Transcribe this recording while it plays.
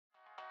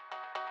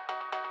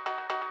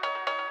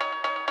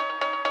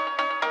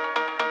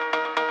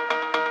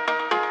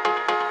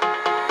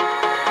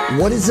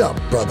What is up,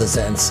 brothers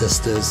and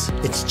sisters?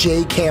 It's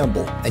Jay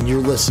Campbell, and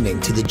you're listening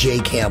to the Jay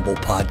Campbell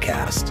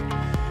Podcast.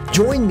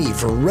 Join me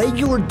for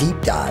regular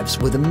deep dives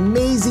with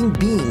amazing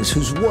beings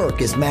whose work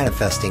is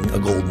manifesting a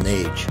golden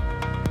age.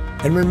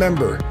 And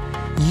remember,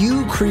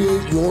 you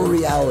create your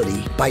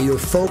reality by your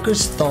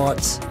focused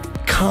thoughts,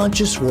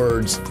 conscious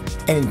words,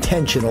 and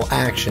intentional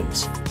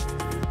actions.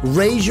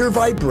 Raise your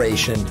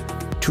vibration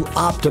to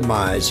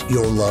optimize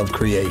your love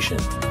creation.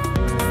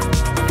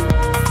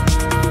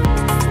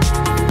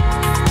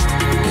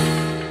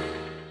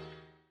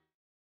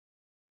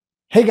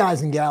 Hey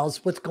guys and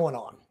gals, what's going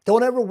on?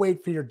 Don't ever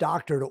wait for your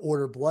doctor to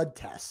order blood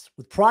tests.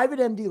 With Private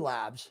MD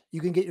Labs,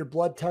 you can get your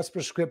blood test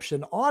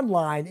prescription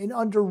online in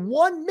under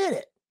 1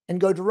 minute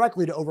and go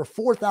directly to over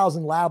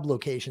 4,000 lab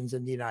locations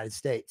in the United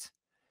States.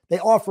 They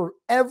offer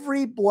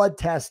every blood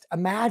test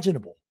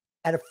imaginable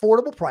at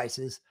affordable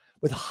prices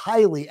with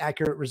highly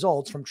accurate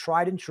results from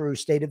tried and true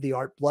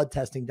state-of-the-art blood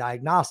testing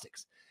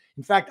diagnostics.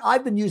 In fact,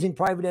 I've been using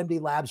Private MD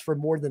Labs for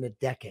more than a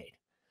decade.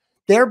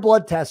 Their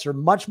blood tests are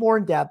much more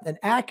in-depth and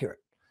accurate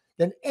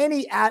than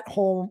any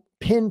at-home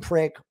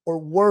pinprick or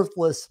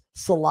worthless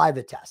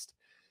saliva test.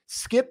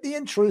 Skip the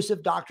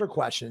intrusive doctor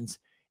questions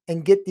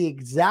and get the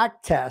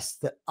exact tests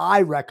that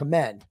I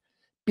recommend.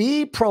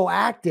 Be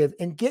proactive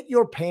and get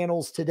your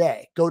panels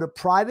today. Go to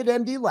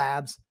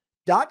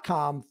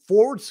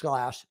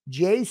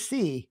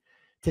privatemdlabs.com/JC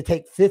to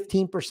take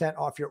 15%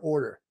 off your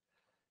order.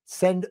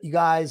 Send you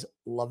guys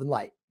love and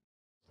light.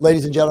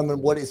 Ladies and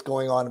gentlemen, what is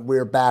going on?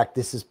 We're back.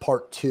 This is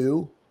part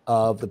 2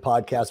 of the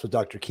podcast with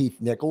Dr. Keith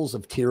Nichols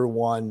of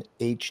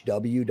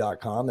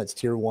𝙤𝙤𝙤 That's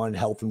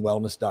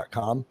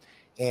𝙤1healthandwellness.com.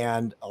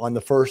 And on the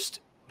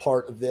first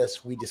part of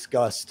this, we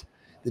discussed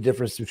the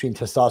difference between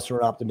testosterone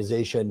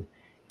optimization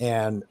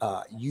and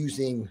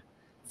using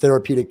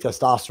therapeutic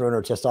testosterone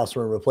or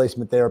testosterone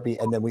replacement therapy.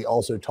 And then we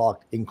also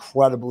talked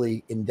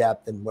incredibly in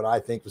depth and what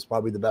I think was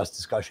probably the best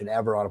discussion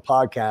ever on a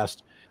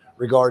podcast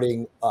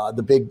regarding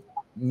the big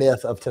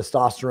myth of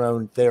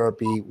testosterone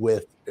therapy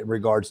with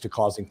regards to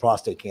causing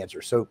prostate cancer.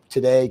 So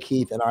today,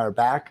 Keith and I are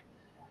back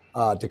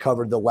to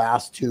cover the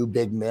last 2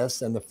 big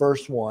myths. And the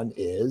first one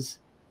is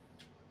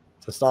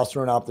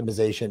testosterone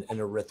optimization and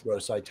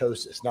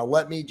erythrocytosis. Now,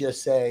 let me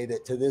just say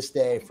that to this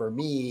day, for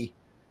me,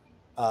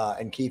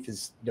 and Keith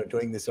is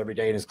doing this every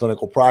day in his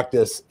clinical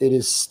practice, it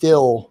is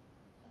still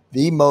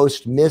the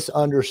most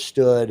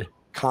misunderstood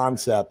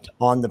concept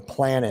on the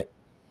planet.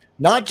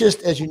 Not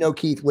just, as you know,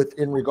 Keith,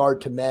 in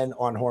regard to men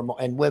on hormone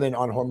and women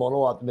on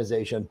hormonal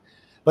optimization,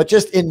 but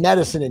just in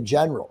medicine in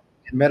general.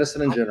 In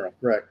medicine in general,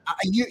 correct.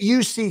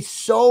 You see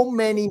so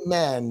many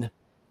men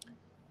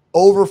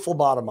over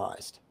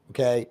phlebotomized.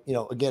 Okay,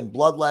 again,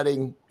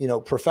 bloodletting,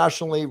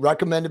 professionally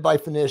recommended by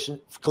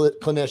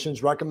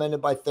clinicians, recommended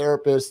by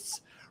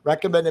therapists,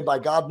 recommended by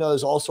God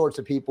knows all sorts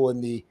of people in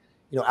the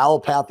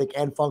allopathic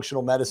and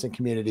functional medicine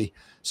community.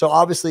 So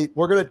obviously,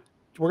 we're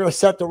gonna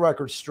set the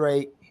record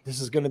straight. This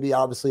is going to be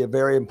obviously a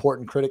very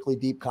important, critically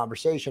deep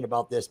conversation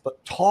about this,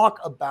 but talk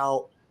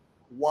about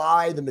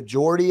why the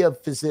majority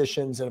of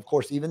physicians, and of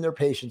course, even their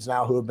patients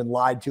now who have been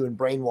lied to and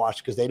brainwashed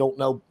because they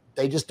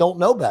just don't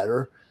know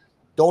better,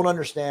 don't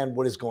understand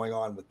what is going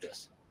on with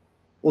this.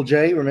 Well,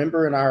 Jay,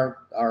 remember in our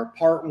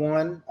part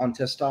 1 on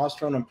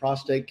testosterone and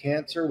prostate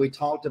cancer, we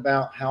talked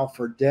about how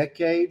for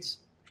decades,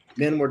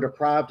 men were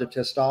deprived of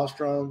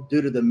testosterone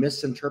due to the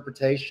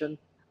misinterpretation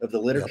of the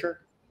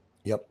literature.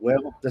 Yep.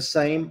 Well, the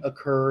same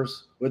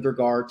occurs with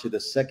regard to the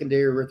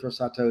secondary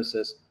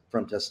erythrocytosis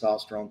from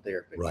testosterone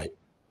therapy. Right.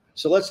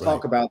 So let's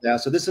talk about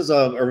that. So this is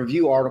a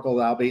review article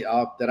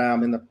that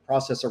I'm in the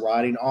process of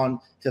writing on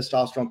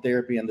testosterone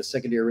therapy and the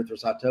secondary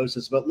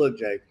erythrocytosis. But look,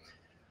 Jay,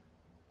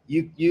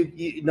 you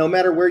no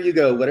matter where you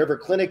go, whatever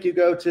clinic you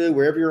go to,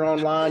 wherever you're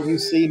online, you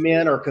see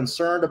men are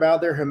concerned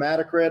about their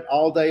hematocrit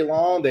all day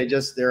long.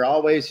 They're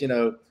always,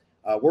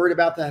 worried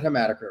about that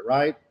hematocrit,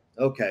 right?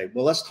 Okay,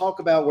 well, let's talk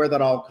about where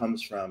that all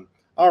comes from.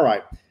 All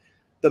right.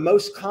 The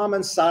most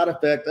common side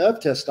effect of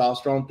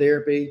testosterone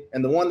therapy,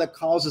 and the one that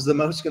causes the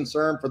most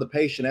concern for the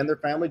patient and their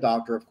family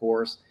doctor, of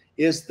course,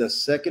 is the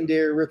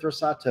secondary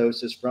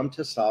erythrocytosis from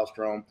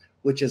testosterone,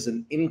 which is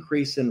an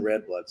increase in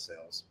red blood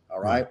cells.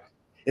 All right.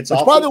 Which,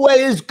 by the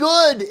way, is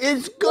good.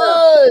 It's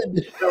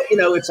good.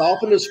 So, it's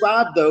often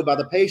described, though, by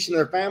the patient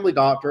and their family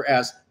doctor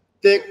as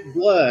thick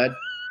blood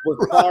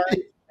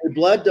requiring a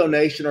blood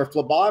donation or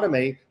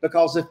phlebotomy,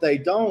 because if they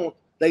don't,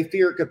 they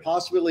fear it could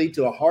possibly lead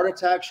to a heart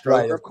attack,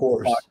 stroke. Right, of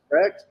course.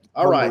 Correct?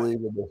 All right.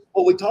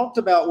 Well, we talked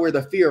about where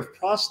the fear of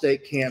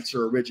prostate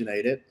cancer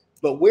originated,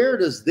 but where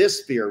does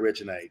this fear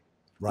originate?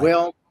 Right.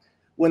 Well,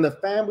 when the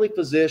family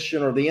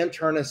physician or the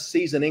internist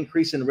sees an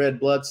increase in red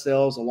blood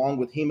cells along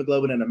with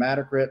hemoglobin and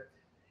hematocrit,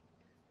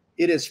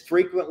 it is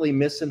frequently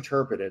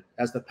misinterpreted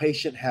as the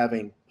patient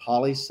having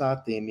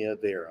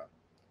polycythemia vera.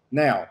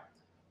 Now,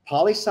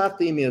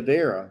 polycythemia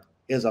vera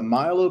is a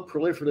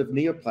myeloproliferative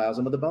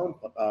neoplasm of the bone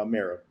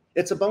marrow.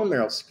 It's a bone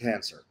marrow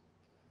cancer.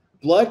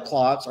 Blood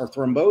clots or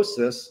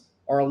thrombosis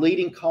are a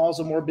leading cause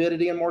of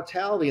morbidity and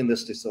mortality in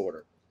this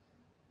disorder.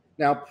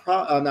 Now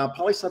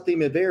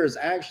polycythemia vera is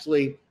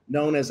actually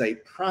known as a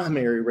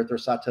primary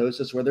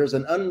erythrocytosis, where there's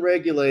an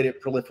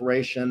unregulated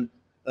proliferation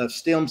of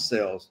stem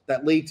cells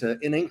that lead to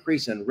an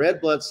increase in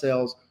red blood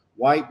cells,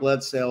 white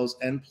blood cells,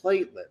 and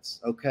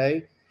platelets,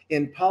 okay?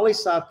 In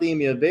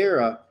polycythemia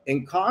vera,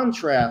 in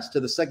contrast to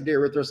the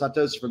secondary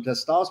erythrocytosis from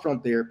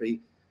testosterone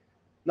therapy,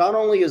 not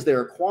only is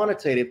there a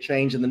quantitative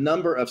change in the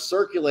number of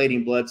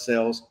circulating blood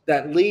cells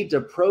that lead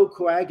to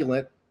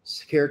procoagulant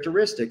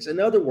characteristics. In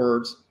other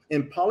words,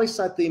 in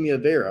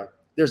polycythemia vera,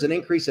 there's an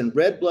increase in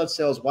red blood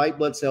cells, white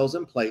blood cells,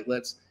 and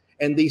platelets,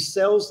 and these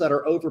cells that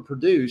are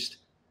overproduced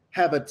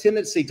have a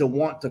tendency to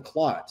want to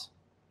clot.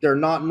 They're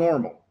not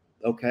normal,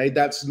 okay?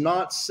 That's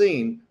not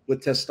seen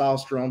with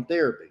testosterone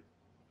therapy,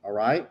 all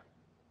right?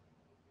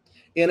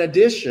 In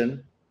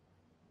addition,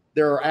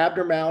 there are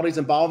abnormalities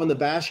involving the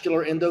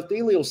vascular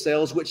endothelial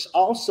cells, which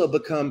also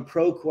become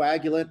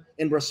procoagulant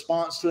in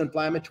response to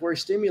inflammatory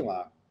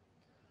stimuli.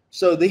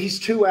 So these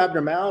two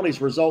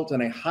abnormalities result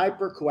in a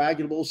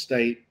hypercoagulable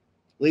state,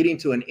 leading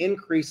to an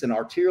increase in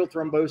arterial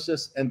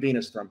thrombosis and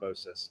venous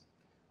thrombosis.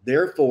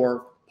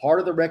 Therefore, part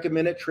of the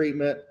recommended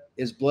treatment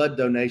is blood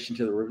donation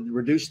to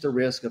reduce the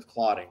risk of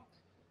clotting.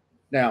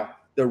 Now,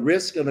 the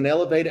risk of an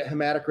elevated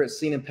hematocrit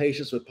seen in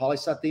patients with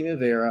polycythemia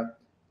vera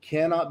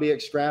cannot be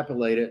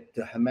extrapolated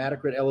to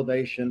hematocrit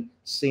elevation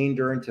seen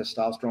during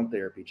testosterone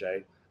therapy,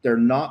 Jay. They're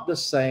not the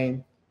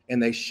same,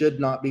 and they should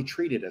not be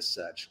treated as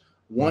such.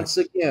 Once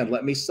again,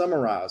 let me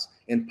summarize.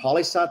 In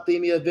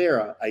polycythemia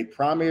vera, a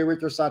primary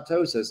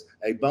erythrocytosis,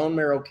 a bone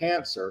marrow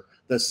cancer,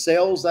 the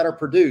cells that are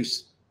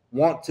produced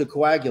want to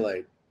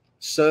coagulate.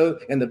 So,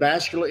 and the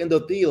vascular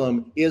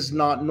endothelium is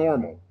not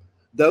normal.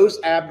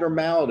 Those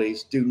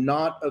abnormalities do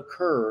not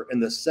occur in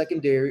the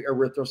secondary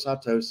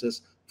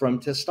erythrocytosis from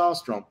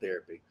testosterone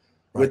therapy.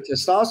 Right. With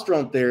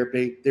testosterone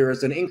therapy, there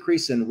is an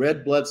increase in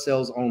red blood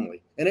cells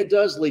only, and it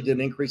does lead to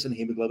an increase in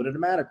hemoglobin and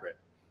hematocrit.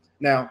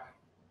 Now,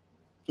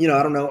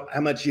 I don't know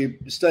how much you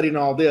studied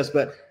all this,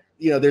 but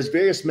there's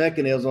various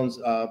mechanisms,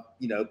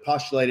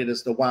 postulated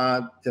as to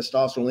why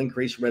testosterone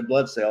increased red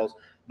blood cells,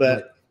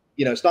 but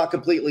it's not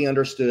completely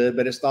understood.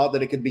 But it's thought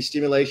that it could be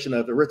stimulation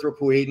of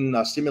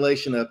erythropoietin,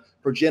 stimulation of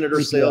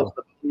progenitor cells,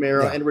 the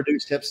marrow, and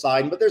reduced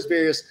hepcidin. But there's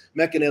various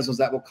mechanisms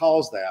that will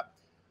cause that.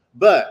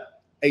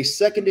 But a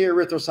secondary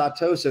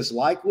erythrocytosis,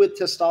 like with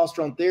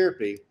testosterone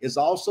therapy, is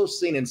also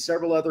seen in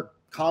several other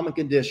common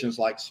conditions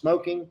like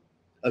smoking,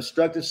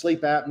 obstructive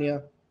sleep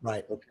apnea,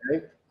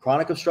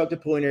 chronic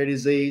obstructive pulmonary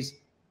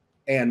disease,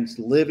 and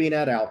living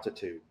at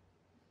altitude.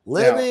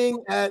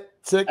 Living at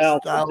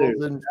 6,000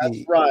 feet.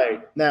 That's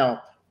right.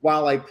 Now,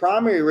 while a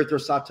primary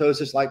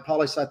erythrocytosis like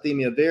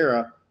polycythemia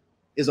vera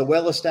is a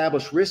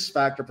well-established risk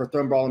factor for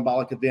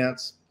thromboembolic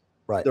events,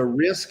 the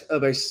risk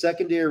of a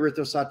secondary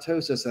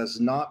erythrocytosis has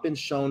not been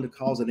shown to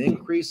cause an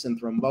increase in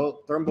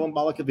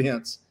thromboembolic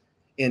events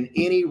in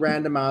any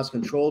randomized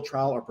controlled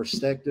trial or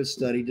prospective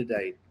study to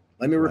date.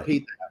 Let me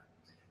repeat that.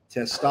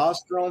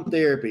 Testosterone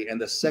therapy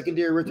and the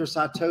secondary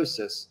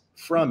erythrocytosis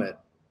from it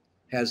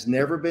has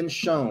never been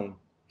shown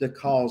to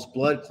cause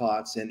blood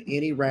clots in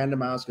any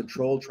randomized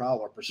controlled trial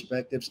or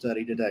prospective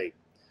study to date.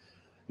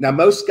 Now,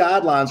 most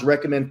guidelines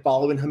recommend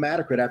following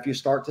hematocrit after you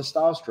start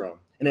testosterone.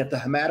 And if the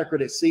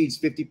hematocrit exceeds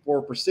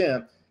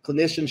 54%,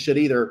 clinicians should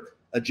either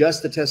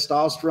adjust the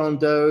testosterone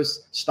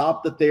dose,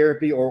 stop the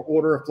therapy, or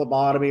order a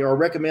phlebotomy, or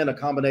recommend a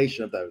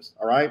combination of those,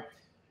 all right?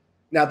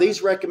 Now,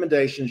 these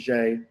recommendations,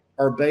 Jay,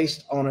 are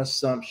based on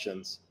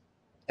assumptions.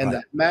 And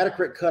the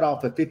hematocrit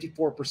cutoff of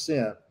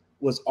 54%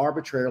 was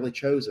arbitrarily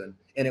chosen.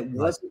 And it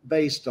wasn't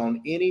based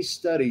on any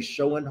studies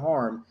showing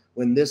harm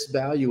when this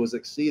value was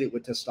exceeded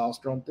with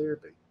testosterone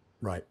therapy.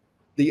 Right.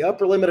 The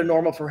upper limit of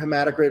normal for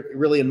hematocrit,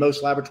 really in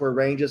most laboratory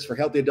ranges for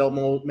healthy adult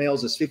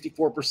males, is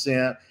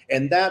 54%.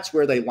 And that's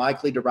where they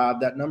likely derived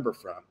that number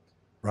from.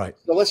 Right.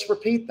 So let's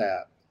repeat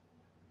that.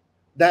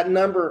 That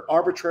number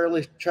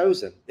arbitrarily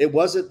chosen. It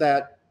wasn't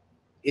that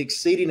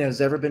exceeding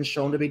has ever been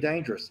shown to be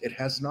dangerous. It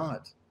has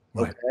not.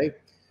 Right. Okay.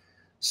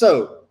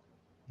 So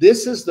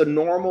this is the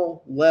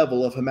normal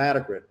level of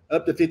hematocrit,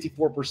 up to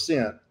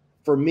 54%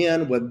 for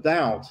men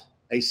without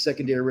a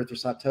secondary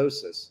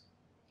erythrocytosis.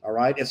 All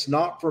right. It's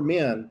not for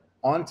men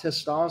on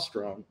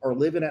testosterone or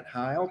living at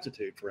high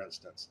altitude, for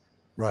instance.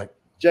 Right.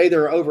 Jay,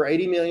 there are over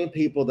 80 million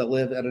people that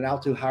live at an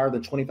altitude higher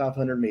than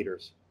 2,500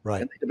 meters.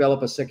 Right. And they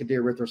develop a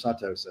secondary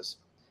erythrocytosis.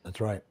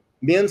 That's right.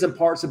 Men in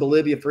parts of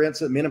Bolivia, for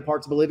instance,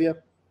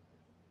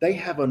 they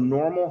have a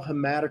normal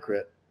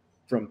hematocrit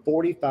from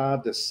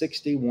 45 to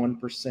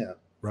 61%.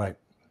 Right.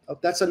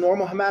 That's a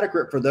normal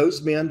hematocrit for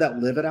those men that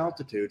live at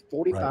altitude,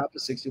 45 to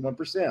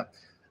 61%.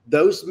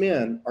 Those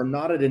men are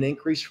not at an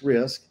increased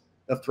risk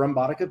of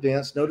thrombotic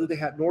events, nor do they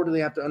have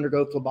to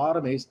undergo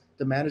phlebotomies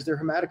to manage their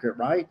hematocrit,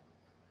 right?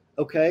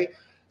 Okay.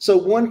 So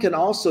one can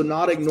also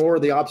not ignore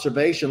the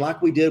observation,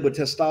 like we did with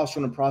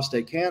testosterone and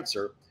prostate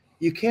cancer.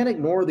 You can't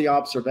ignore the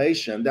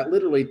observation that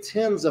literally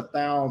tens of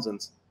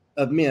thousands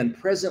of men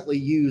presently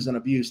use and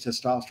abuse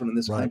testosterone in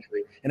this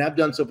country, and have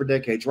done so for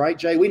decades, right,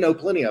 Jay? We know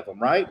plenty of them,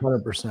 right?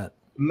 100%.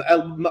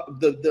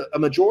 A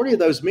majority of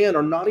those men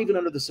are not even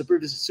under the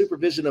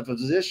supervision of a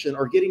physician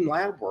or getting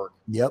lab work.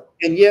 Yep.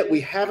 And yet we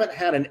haven't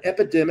had an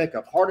epidemic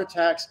of heart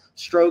attacks,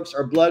 strokes,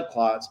 or blood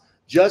clots,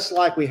 just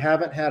like we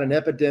haven't had an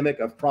epidemic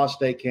of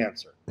prostate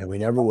cancer. And we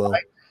never will.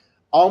 Right?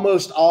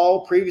 Almost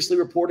all previously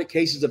reported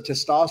cases of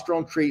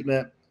testosterone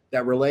treatment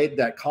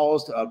that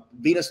caused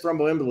venous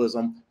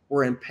thromboembolism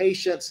were in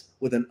patients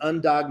with an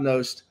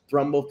undiagnosed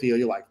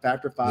thrombophilia, like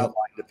factor V line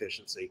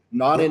deficiency,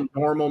 not in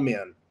normal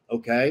men.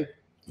 Okay.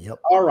 Yep.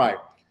 All right.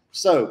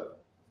 So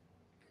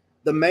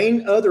the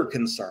main other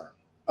concern.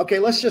 Okay,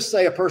 let's just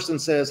say a person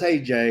says, "Hey,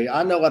 Jay,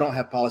 I know I don't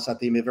have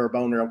polycythemia vera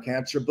bone marrow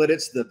cancer, but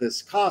it's the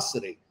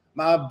viscosity.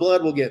 My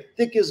blood will get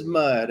thick as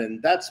mud,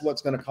 and that's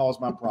what's going to cause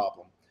my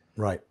problem."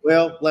 Right.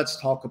 Well, let's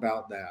talk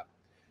about that.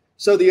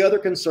 So the other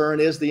concern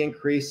is the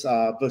increased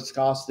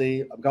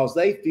viscosity, because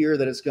they fear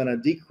that it's going to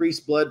decrease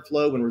blood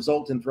flow and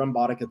result in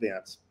thrombotic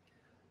events.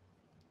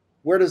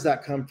 Where does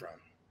that come from?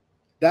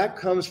 That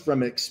comes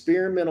from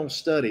experimental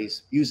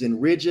studies using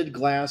rigid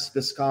glass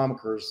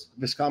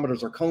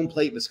viscometers or cone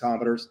plate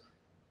viscometers,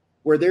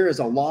 where there is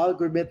a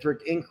logarithmic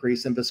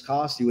increase in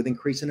viscosity with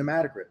increase in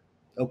hematocrit.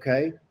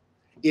 Okay.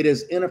 It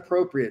is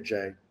inappropriate,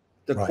 Jay,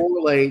 to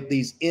correlate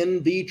these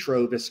in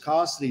vitro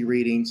viscosity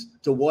readings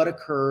to what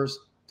occurs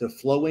to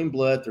flowing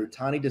blood through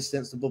tiny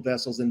distensible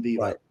vessels in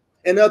vivo. Right.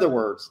 In other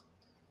words,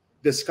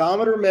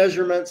 viscometer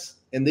measurements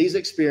in these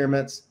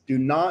experiments do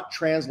not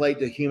translate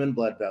to human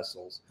blood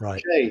vessels.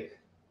 Right. Jay,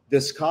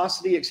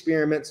 viscosity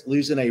experiments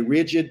using a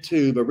rigid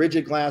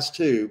glass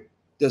tube,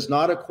 does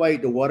not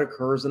equate to what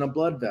occurs in a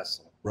blood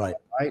vessel. Right.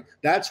 Right.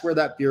 That's where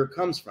that fear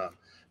comes from.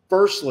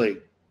 Firstly,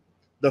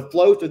 the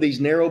flow through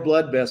these narrow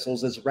blood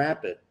vessels is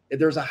rapid.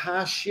 There's a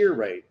high shear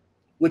rate,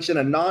 which in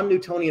a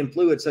non-Newtonian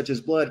fluid such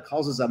as blood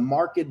causes a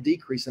marked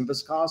decrease in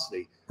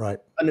viscosity. Right.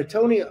 A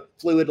Newtonian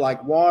fluid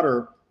like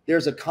water,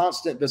 there's a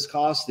constant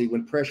viscosity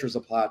when pressure is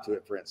applied to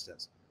it, for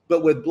instance.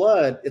 But with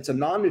blood, it's a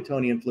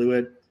non-Newtonian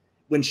fluid.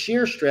 When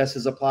shear stress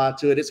is applied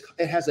to it,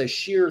 it has a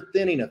shear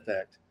thinning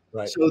effect.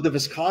 Right. So the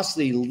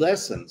viscosity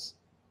lessens.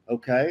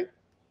 Okay.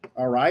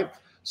 All right.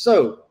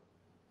 So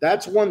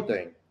that's one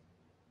thing.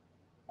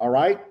 All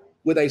right.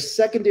 With a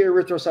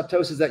secondary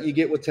erythrocytosis that you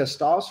get with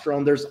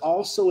testosterone, there's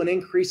also an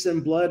increase in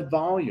blood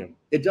volume.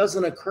 It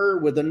doesn't occur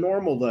with a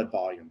normal blood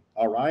volume.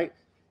 All right.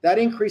 That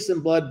increase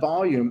in blood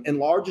volume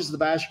enlarges the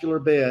vascular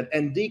bed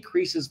and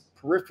decreases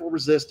peripheral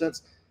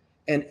resistance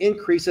and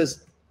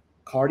increases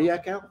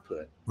cardiac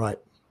output. Right.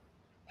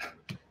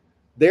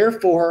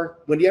 Therefore,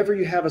 whenever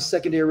you have a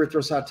secondary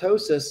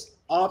erythrocytosis,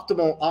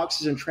 optimal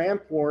oxygen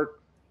transport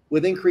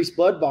with increased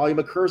blood volume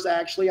occurs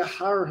actually a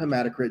higher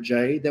hematocrit,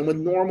 Jay, than with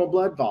normal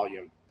blood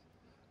volume.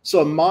 So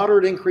a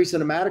moderate increase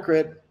in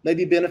hematocrit may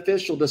be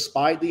beneficial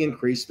despite the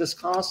increased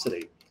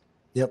viscosity.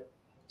 Yep.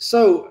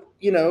 So,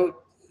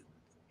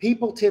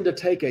 people tend to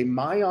take a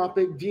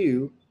myopic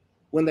view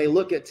when they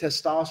look at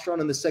testosterone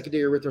and the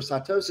secondary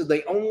erythrocytosis.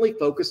 They only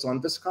focus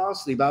on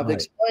viscosity. But I've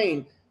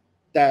explained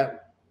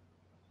that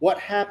what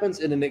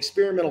happens in an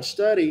experimental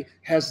study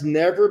has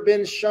never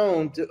been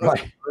shown to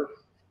occur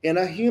in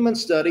a human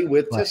study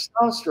with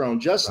testosterone,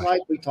 just like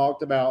we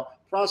talked about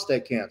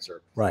prostate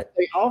cancer. Right.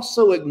 They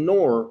also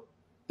ignore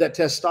that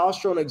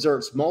testosterone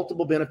exerts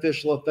multiple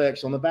beneficial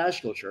effects on the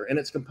vasculature and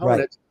its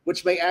components,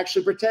 which may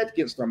actually protect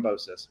against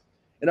thrombosis.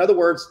 In other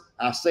words,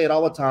 I say it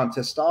all the time,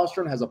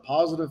 testosterone has a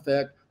positive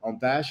effect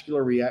on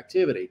vascular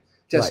reactivity.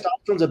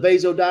 Testosterone's a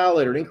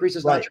vasodilator. It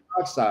increases nitric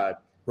oxide.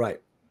 Right.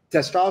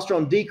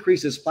 Testosterone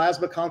decreases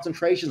plasma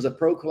concentrations of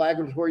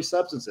procoagulatory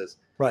substances.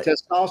 Right.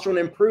 Testosterone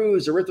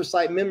improves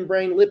erythrocyte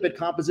membrane lipid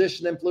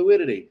composition and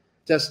fluidity.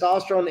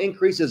 Testosterone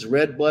increases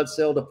red blood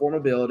cell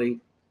deformability.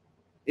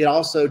 It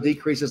also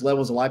decreases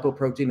levels of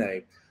lipoprotein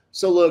A.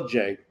 So look,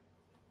 Jay,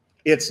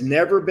 it's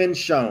never been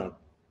shown,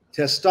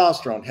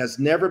 testosterone has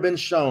never been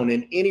shown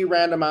in any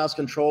randomized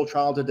controlled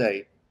trial to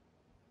date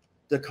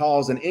to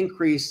cause an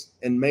increase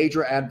in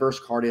major adverse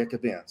cardiac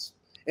events.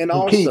 And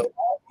also,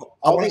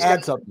 I want to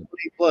add something.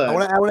 I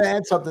want to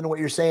add something to what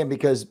you're saying,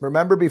 because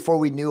remember, before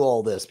we knew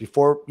all this,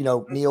 before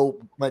Neil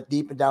went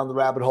deep and down the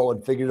rabbit hole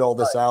and figured all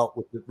this out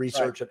with the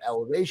research and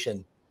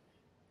elevation,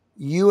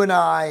 you and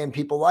I and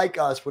people like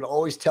us would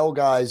always tell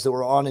guys that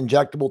were on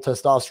injectable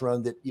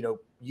testosterone that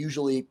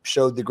usually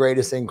showed the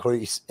greatest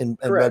increase in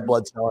red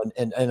blood cell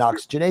and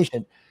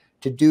oxygenation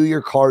to do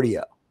your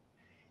cardio.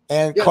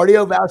 And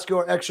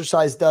cardiovascular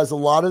exercise does a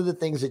lot of the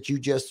things that you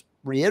just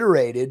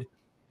reiterated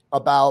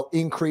about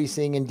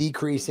increasing and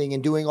decreasing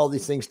and doing all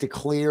these things to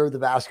clear the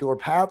vascular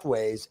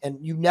pathways. And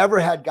you never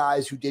had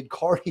guys who did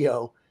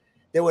cardio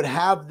that would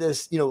have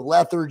this,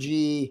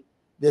 lethargy,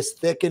 this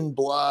thickened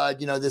blood,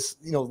 this,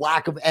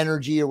 lack of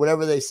energy or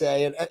whatever they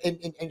say.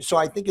 And so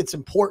I think it's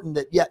important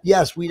that,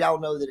 yes, we now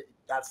know that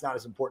that's not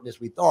as important as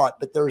we thought,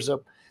 but there's a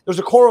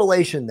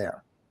correlation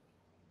there.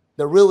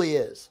 There really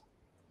is.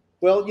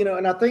 Well,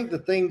 and I think the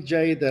thing,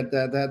 Jay, that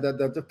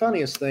the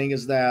funniest thing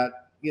is that,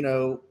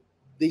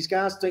 these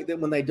guys think that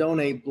when they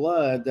donate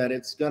blood, that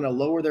it's going to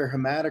lower their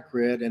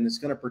hematocrit and it's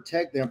going to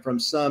protect them from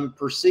some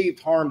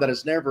perceived harm that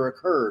has never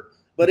occurred.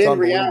 But in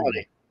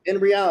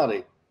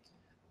reality,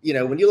 you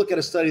know, when you look at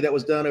a study that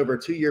was done over a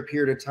 2-year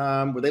period of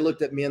time where they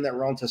looked at men that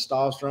were on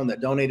testosterone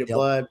that donated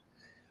blood,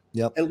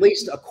 at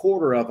least a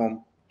quarter of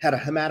them had a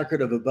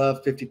hematocrit of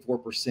above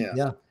 54%.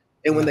 Yeah.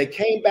 And when they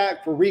came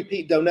back for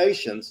repeat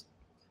donations,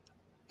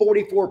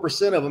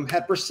 44% of them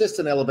had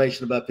persistent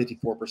elevation above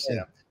 54%.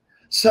 Yeah.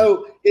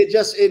 So it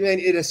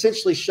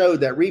essentially showed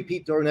that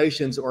repeat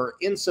donations are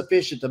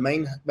insufficient to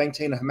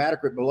maintain a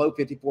hematocrit below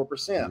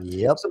 54%.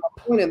 Yep. So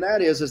my point in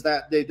that is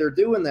that they're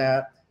doing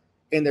that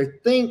and they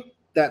think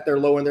that they're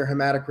lowering their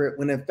hematocrit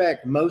when in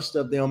fact most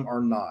of them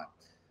are not.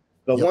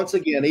 But once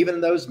again, even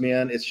in those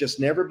men, it's just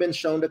never been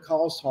shown to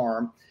cause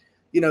harm.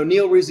 You know,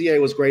 Nichols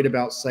𝙒𝙄 was great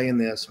about saying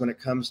this when it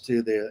comes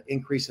to the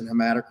increase in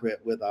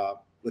hematocrit with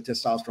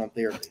testosterone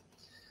therapy.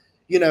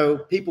 You know,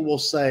 people will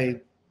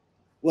say,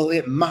 well,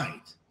 it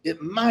might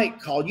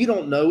cause, you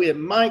don't know, it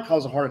might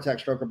cause a heart attack,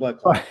 stroke, or blood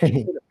clot.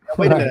 Right. Now,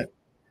 wait a minute.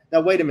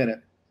 Now, wait a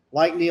minute.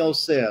 Like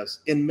Nichols says,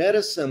 in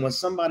medicine, when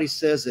somebody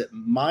says it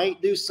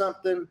might do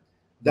something,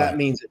 that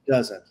means it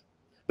doesn't.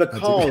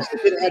 Because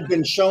if it had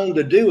been shown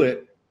to do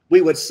it,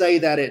 we would say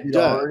that it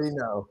does. Already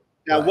know.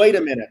 Now, wait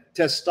a minute.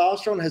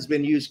 Testosterone has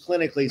been used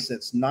clinically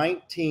since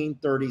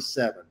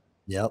 1937.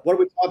 Yep. What are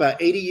we talking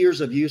about? 80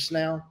 years of use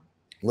now?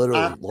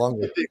 Literally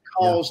longer. If it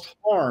caused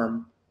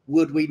harm,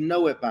 would we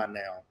know it by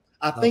now?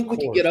 I think we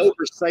can get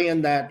over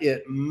saying that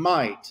it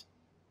might,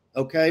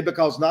 okay?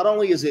 Because not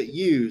only is it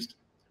used,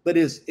 but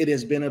it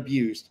has been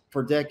abused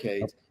for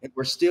decades, and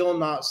we're still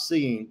not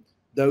seeing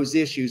those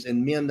issues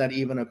in men that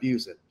even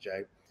abuse it,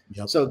 Jay.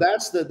 Yep. So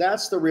that's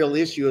the real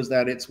issue, is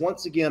that it's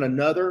once again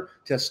another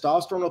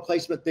testosterone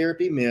replacement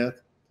therapy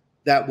myth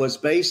that was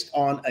based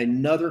on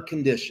another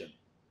condition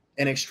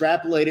and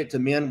extrapolated to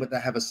men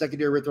that have a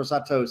secondary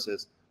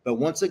erythrocytosis. But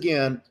once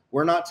again,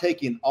 we're not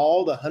taking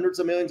all the hundreds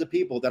of millions of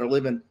people that are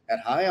living at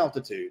high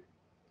altitude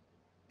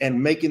and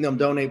making them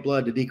donate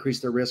blood to decrease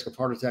their risk of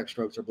heart attack,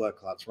 strokes, or blood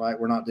clots, right?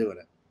 We're not doing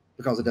it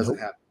because it doesn't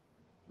happen,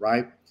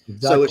 right?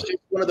 Exactly. So it's just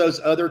one of those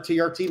other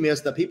TRT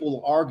myths that people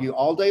will argue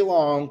all day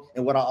long.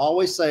 And what I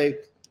always say,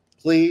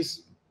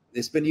 please,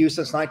 it's been used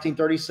since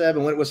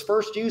 1937. When it was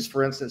first used,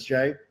 for instance,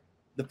 Jay,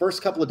 the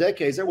first couple of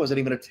decades, there wasn't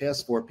even a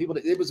test for it.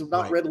 It was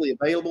not readily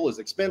available. It was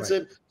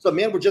expensive. So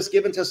men were just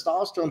given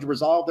testosterone to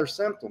resolve their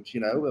symptoms, you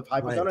know, of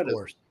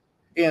hypogonadism.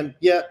 And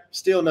yet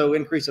still no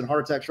increase in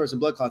heart attack, strokes, and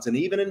blood clots. And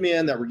even in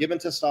men that were given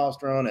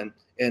testosterone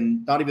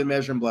and not even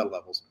measuring blood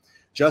levels.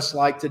 Just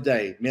like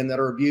today, men that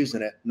are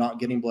abusing it, not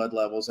getting blood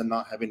levels and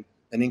not having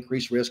an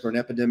increased risk or an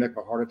epidemic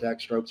of heart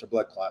attack, strokes, or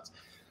blood clots.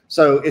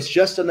 So it's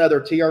just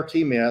another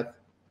TRT myth.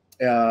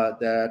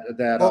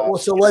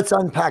 So let's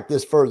unpack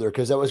this further,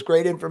 because that was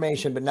great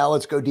information, but now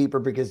let's go deeper,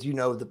 because you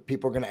know the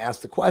people are going to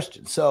ask the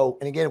question. So,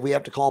 and again, if we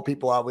have to call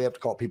people out, we have to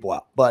call people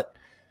out. But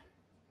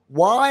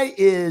why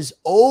is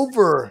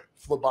over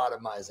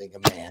phlebotomizing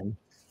a man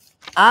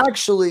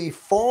actually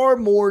far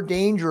more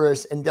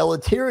dangerous and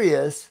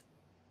deleterious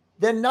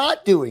than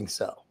not doing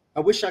so? I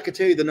wish I could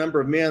tell you the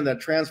number of men that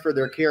transferred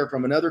their care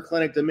from another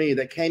clinic to me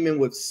that came in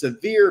with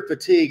severe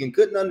fatigue and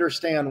couldn't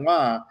understand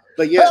why.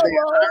 But yet they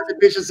had iron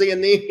deficiency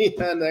anemia,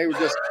 and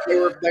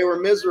they were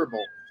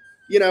miserable.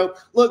 You know,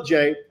 look,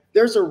 Jay,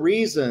 there's a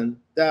reason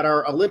that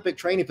our Olympic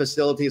training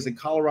facility is in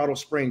Colorado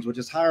Springs, which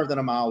is higher than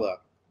a mile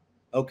up.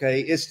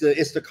 Okay, it's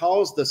to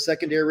cause the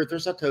secondary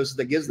erythrocytosis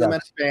that gives them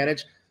an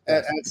advantage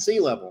at sea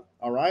level.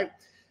 All right,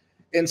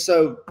 and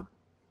so,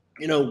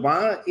 you know,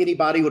 why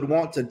anybody would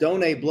want to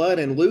donate blood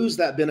and lose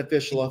that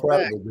beneficial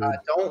effect, I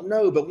don't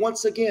know. But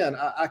once again,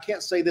 I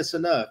can't say this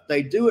enough.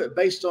 They do it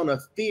based on a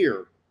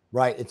fear.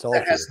 Right. It's all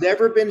that has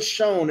never been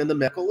shown in the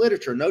medical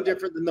literature, no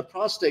different than the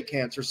prostate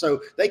cancer. So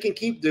they can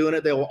keep doing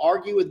it. They will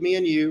argue with me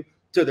and you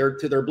to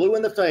their blue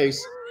in the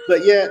face,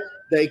 but yet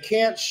they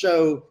can't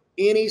show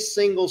any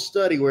single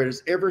study where it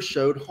has ever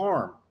showed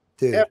harm.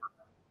 Dude,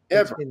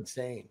 ever. It's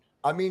insane.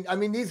 I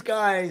mean, these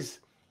guys,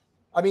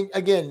 I mean,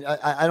 again,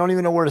 I don't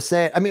even know where to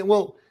say it. I mean,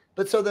 well,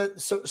 but so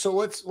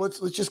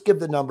let's just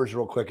give the numbers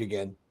real quick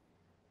again.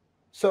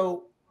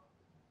 So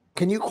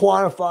can you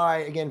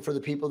quantify again for the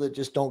people that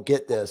just don't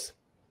get this?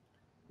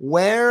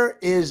 Where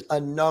is a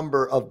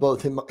number of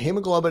both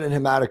hemoglobin and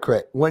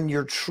hematocrit when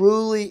you're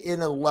truly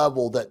in a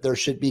level that there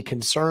should be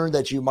concern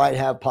that you might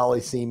have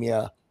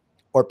polycythemia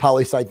or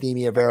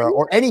polycythemia vera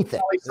or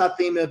anything?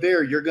 Polycythemia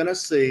vera, you're going to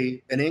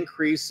see an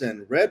increase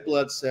in red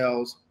blood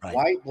cells,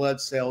 white blood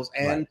cells,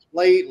 and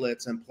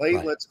platelets, and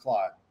platelets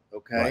clot.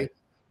 Okay.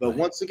 But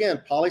once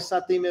again,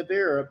 polycythemia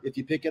vera, if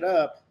you pick it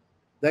up,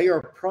 they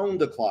are prone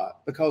to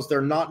clot because they're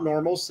not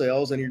normal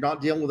cells, and you're not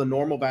dealing with a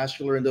normal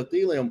vascular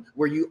endothelium,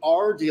 where you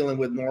are dealing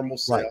with normal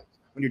cells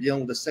when you're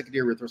dealing with a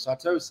secondary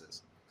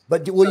erythrocytosis.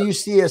 But will you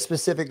see a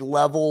specific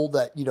level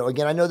that, you know,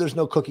 again, I know there's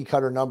no cookie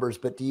cutter numbers,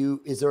 but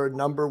is there a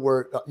number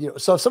where, you know,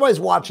 so if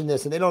somebody's watching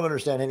this and they don't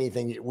understand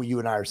anything you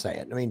and I are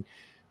saying, I mean,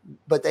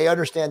 but they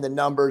understand the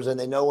numbers and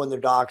they know when their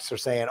docs are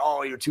saying,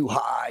 oh, you're too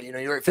high, you know,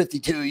 you're at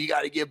 52, you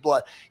got to give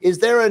blood. Is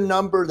there a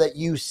number that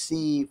you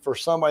see for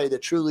somebody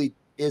that truly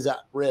is at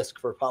risk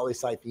for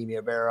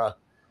polycythemia vera?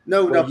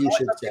 No,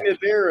 polycythemia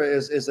vera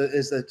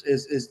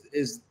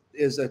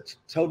is a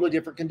totally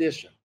different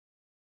condition.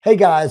 Hey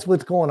guys,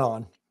 what's going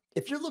on?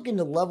 If you're looking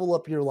to level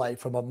up your life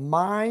from a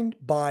mind,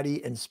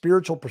 body, and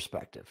spiritual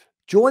perspective,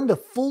 join the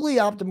Fully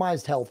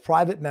Optimized Health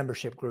private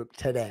membership group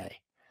today.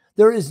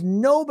 There is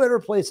no better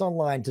place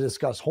online to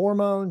discuss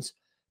hormones,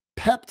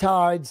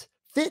 peptides,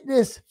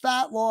 fitness,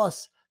 fat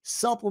loss,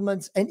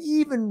 supplements, and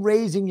even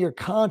raising your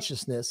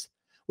consciousness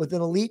with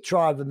an elite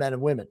tribe of men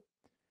and women.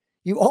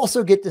 You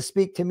also get to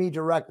speak to me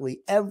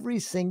directly every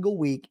single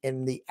week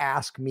in the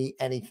Ask Me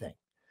Anything.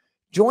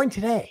 Join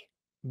today.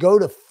 Go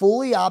to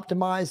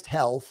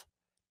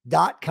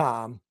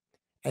fullyoptimizedhealth.com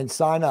and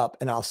sign up,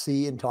 and I'll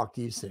see and talk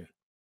to you soon.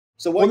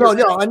 So what? Well,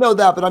 no, I know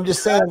that, but I'm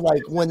just saying,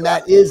 like, when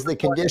that is the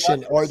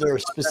condition, are there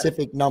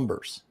specific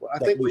numbers? Well, I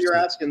think what you're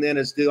asking then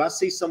is, do I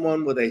see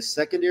someone with a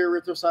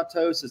secondary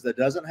erythrocytosis that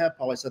doesn't have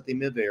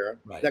polycythemia vera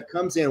that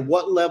comes in?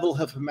 What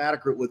level of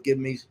hematocrit would give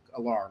me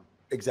alarm?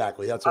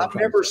 Exactly. That's what I've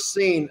never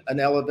seen an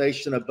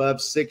elevation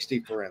above 60,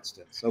 for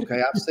instance.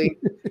 Okay, I've seen,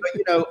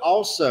 but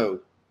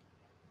also.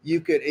 You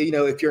could,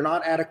 if you're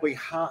not adequately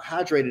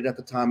hydrated at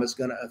the time, it's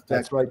going to affect.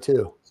 That's right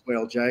too. As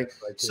well, Jay.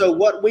 So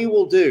what we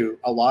will do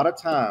a lot of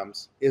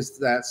times is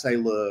that say,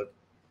 look,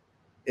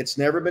 it's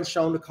never been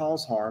shown to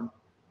cause harm,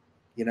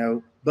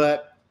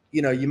 but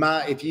you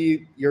might, if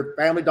your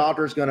family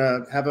doctor is going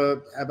to have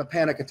a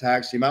panic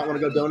attack, so you might want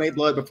to go donate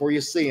blood before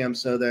you see him,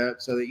 so that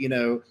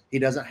he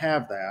doesn't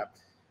have that.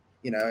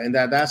 And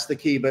that's the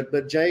key.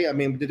 But Jay, I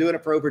mean, been doing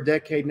it for over a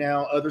decade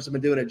now. Others have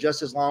been doing it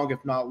just as long, if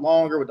not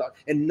longer.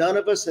 And none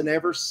of us have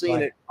ever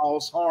seen it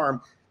cause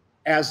harm,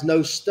 as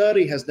no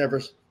study has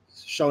never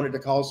shown it to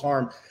cause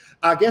harm.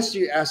 I guess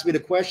you asked me the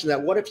question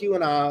that what if you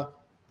and I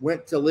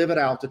went to live at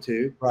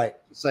altitude? Right.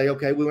 Say,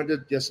 okay, we went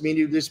to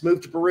you just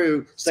moved to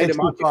Peru, stayed in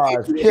Machu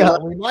Picchu. Yeah,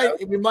 we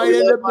might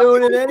end up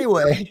doing it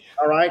anyway.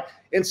 All right.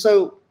 And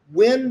so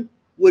when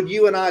would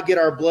you and I get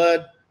our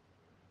blood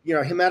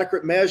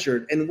hematocrit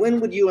measured, and when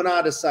would you and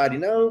I decide,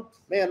 man,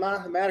 my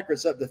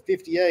hematocrit's up to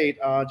 58,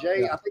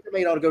 Jay, I think I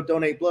may ought to go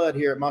donate blood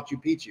here at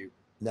Machu Picchu?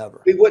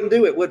 Never. We wouldn't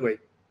do it, would we?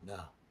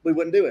 No. We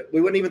wouldn't do it.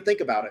 We wouldn't even think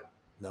about it.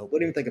 No.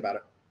 Wouldn't even think about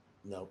it.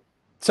 No.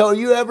 So have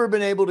you ever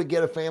been able to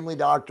get a family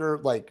doctor?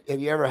 Like, have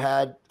you ever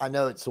had, I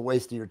know it's a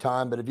waste of your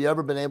time, but have you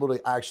ever been able to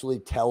actually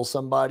tell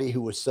somebody who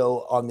was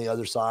so on the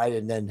other side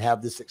and then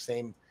have this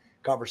same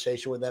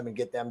conversation with them and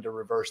get them to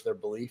reverse their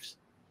beliefs?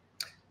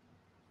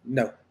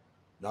 No.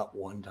 Not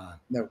one time.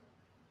 No.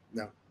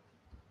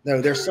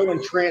 They're so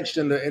entrenched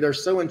in in their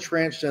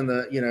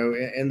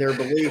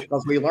belief,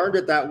 because we learned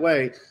it that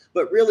way.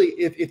 But really,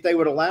 if they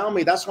would allow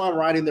me, that's why I'm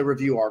writing the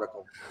review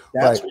article.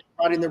 That's why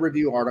I'm writing the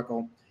review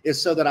article, is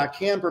so that I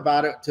can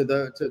provide it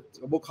to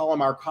we'll call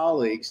them our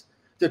colleagues,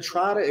 to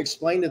try to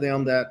explain to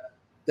them that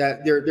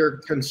they're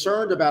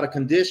concerned about a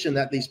condition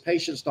that these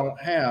patients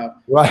don't have.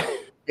 Right.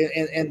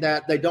 And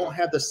that they don't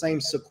have the same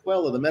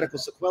sequela, the medical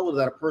sequela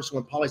that a person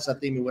with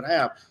polycythemia would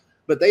have.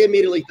 But they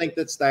immediately think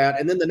that's that.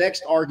 And then the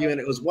next argument,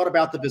 it was, what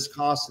about the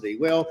viscosity?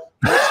 Well,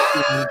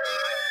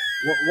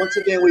 once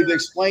again, we've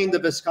explained the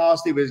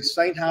viscosity. We've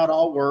explained how it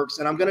all works.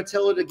 And I'm going to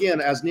tell it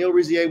again, as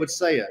𝙁𝙗 would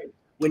say it.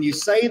 When you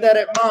say that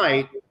it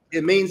might,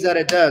 it means that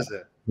it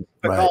doesn't.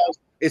 Because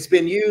it's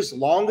been used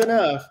long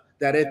enough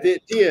that if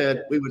it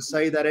did, we would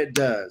say that it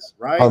does,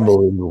 right?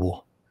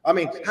 Unbelievable. I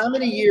mean, how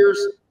many years?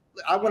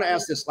 I want to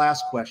ask this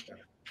last question.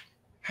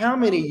 How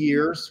many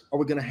years are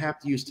we going to have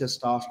to use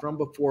testosterone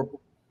before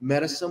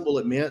medicine will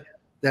admit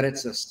that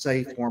it's a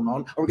safe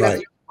hormone? Are we going to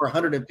use it for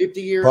 150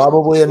 years?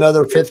 Probably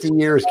another 50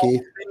 years,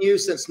 Keith. It's been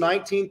used since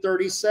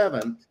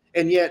 1937,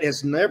 and yet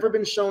it's never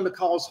been shown to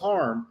cause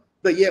harm,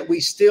 but yet we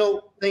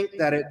still think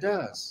that it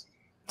does.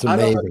 It's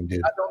amazing,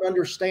 dude. I don't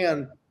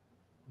understand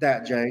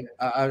that, Jay.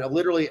 I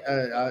literally,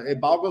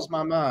 it boggles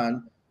my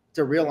mind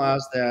to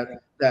realize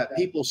that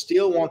people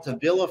still want to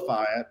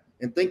vilify it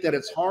and think that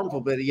it's harmful,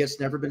 but it's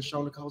never been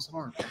shown to cause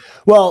harm.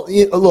 Well,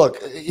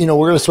 look, we're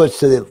going to switch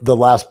to the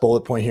last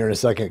bullet point here in a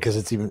second, because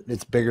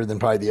it's bigger than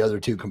probably the other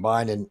two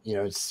combined. And,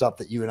 it's stuff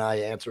that you and I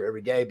answer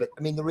every day. But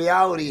I mean, the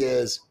reality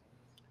is,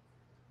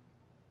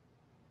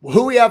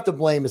 who we have to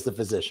blame is the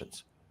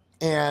physicians.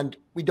 And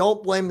we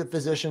don't blame the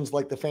physicians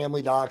like the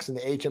family docs and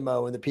the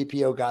HMO and the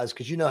PPO guys,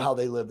 because you know how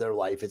they live their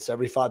life. It's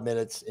every 5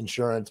 minutes,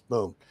 insurance,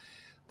 boom.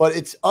 But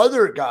it's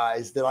other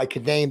guys that I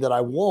could name that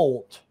I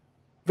won't.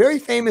 Very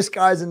famous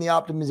guys in the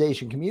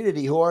optimization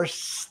community who are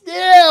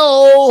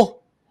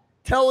still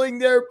telling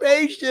their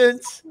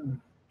patients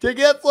to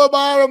get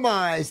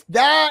phlebotomized.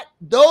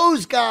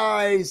 Those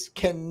guys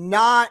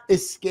cannot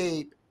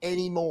escape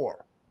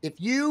anymore. If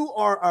you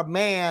are a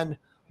man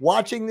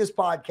watching this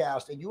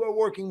podcast and you are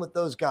working with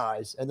those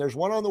guys, and there's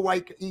one on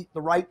the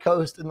right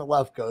coast and the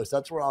left coast,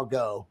 that's where I'll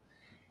go,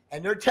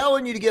 and they're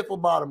telling you to get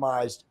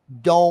phlebotomized,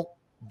 don't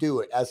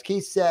do it. As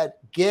Keith said,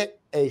 get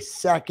a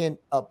second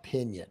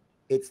opinion.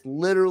 It's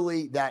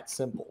literally that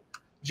simple.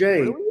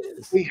 Jay, really,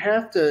 we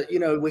have to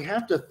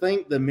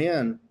thank the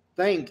men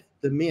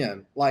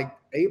like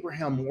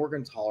Abraham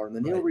Morgenthaler and the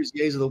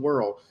𝙁𝙗 of the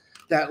world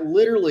that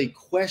literally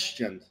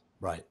questioned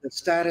the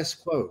status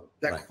quo,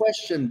 that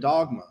questioned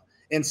dogma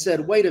and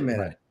said, wait a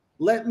minute,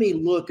 let me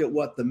look at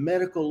what the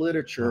medical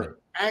literature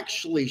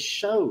actually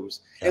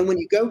shows. And when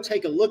you go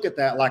take a look at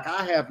that, like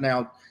I have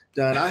now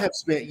done, I have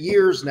spent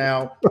years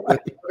now with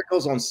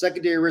articles on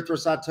secondary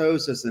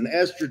erythrocytosis and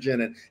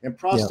estrogen and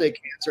prostate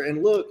cancer.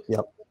 And look,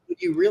 when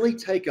you really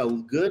take a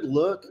good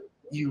look,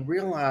 you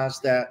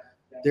realize that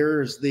there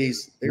are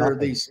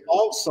these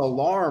false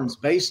alarms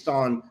based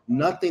on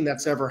nothing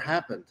that's ever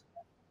happened.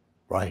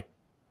 Right.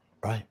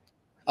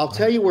 I'll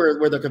tell you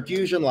where the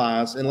confusion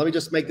lies, and let me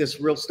just make this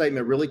real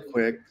statement really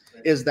quick,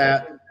 is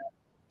that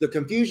the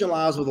confusion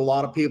lies with a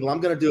lot of people. I'm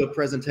going to do a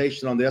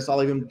presentation on this.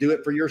 I'll even do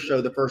it for your show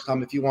the first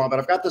time if you want, but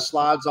I've got the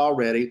slides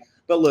already.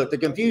 But look, the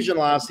confusion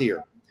lies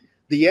here.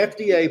 The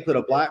FDA put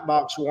a black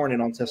box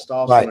warning on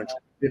testosterone in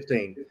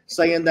 2015,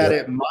 saying that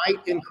it might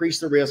increase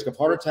the risk of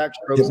heart attack,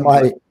 strokes, and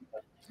blood.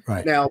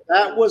 Now,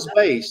 that was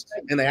based,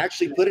 and they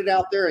actually put it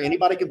out there.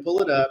 Anybody can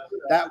pull it up.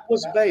 That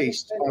was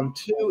based on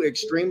 2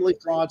 extremely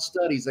flawed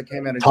studies that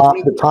came out in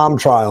the Tom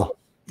trial.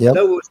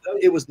 No,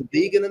 it was the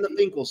𝙒𝙤𝙤 and the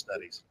𝙒𝙗𝙤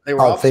studies. They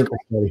were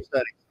studies.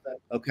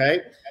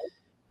 Okay.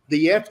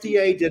 The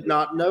FDA did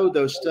not know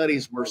those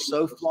studies were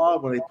so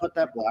flawed when they put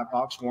that black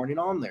box warning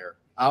on there.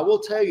 I will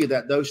tell you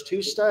that those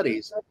 2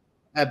 studies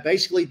have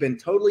basically been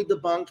totally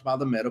debunked by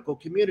the medical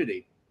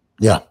community.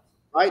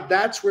 Right.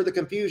 That's where the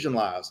confusion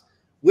lies.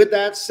 With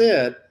that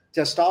said,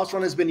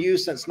 testosterone has been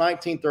used since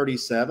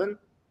 1937.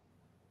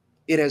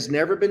 It has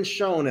never been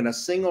shown in a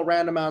single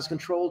randomized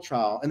controlled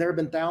trial, and there have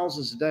been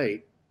thousands to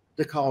date,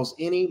 to cause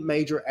any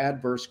major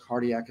adverse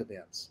cardiac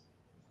events.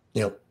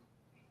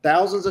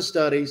 Thousands of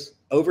studies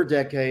over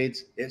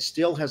decades, it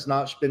still has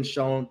not been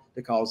shown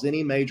to cause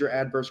any major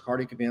adverse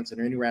cardiac events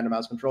in any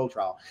randomized controlled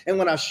trial. And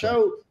when I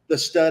show the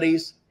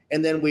studies,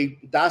 and then we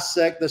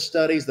dissect the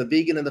studies, the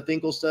𝙒𝙤𝙤 and the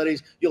𝙒𝙗𝙤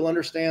studies, you'll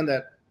understand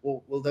that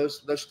well,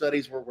 those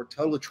studies were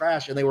totally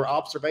trash, and they were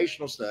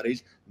observational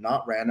studies,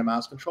 not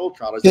randomized controlled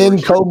trials. In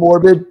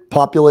comorbid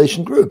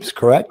population groups,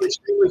 correct?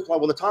 Extremely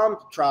flawed. Well, the Tom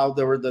trial,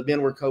 the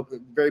men were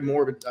very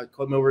morbid,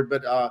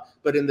 comorbid,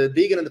 but in the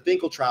𝙒𝙤𝙤 and the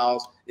𝙒𝙗𝙤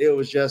trials, it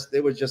was just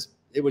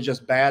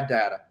bad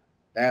data.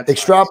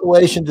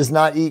 Extrapolation does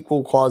not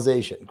equal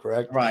causation,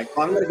 correct? Right.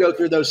 I'm going to go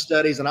through those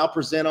studies, and I'll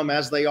present them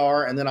as they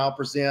are, and then I'll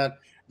present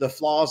the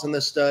flaws in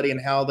the study and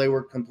how they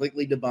were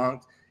completely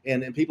debunked.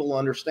 And people will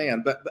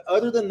understand. But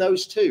other than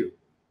those 2,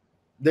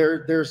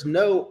 there's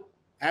no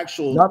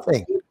actual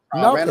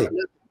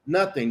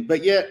nothing.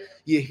 But yet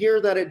you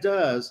hear that it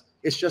does.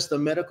 It's just the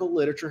medical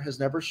literature has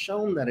never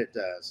shown that it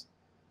does.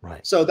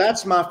 Right. So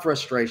that's my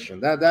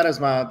frustration. That is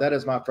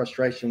my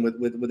frustration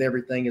with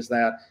everything. Is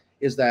that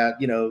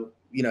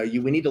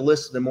we need to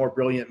listen to more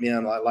brilliant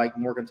men like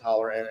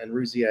Morgenthaler and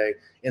Rouzier,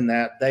 in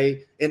that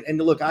they and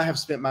look, I have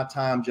spent my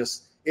time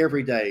just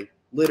every day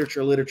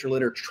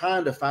literature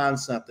trying to find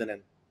something,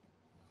 and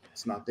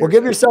it's not there. Well,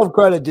 give yourself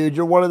credit, dude.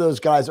 You're one of those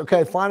guys.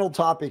 Okay, final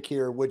topic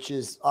here, which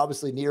is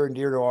obviously near and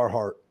dear to our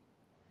heart.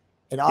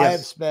 And I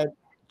have spent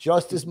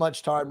just as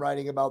much time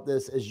writing about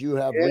this as you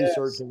have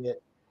researching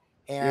it.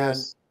 And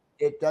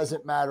it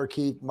doesn't matter,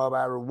 Keith, no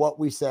matter what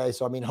we say.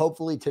 So, I mean,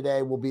 hopefully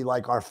today will be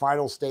like our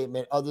final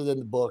statement, other than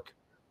the book,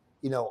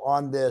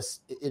 on this.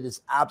 It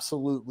is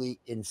absolutely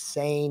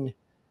insane.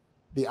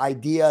 The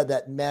idea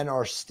that men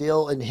are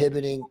still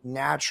inhibiting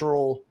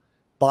natural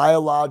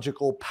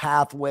biological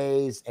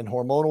pathways and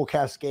hormonal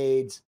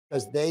cascades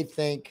because they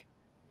think,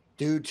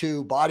 due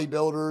to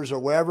bodybuilders or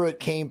wherever it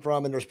came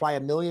from, and there's probably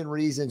a million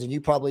reasons, and you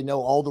probably know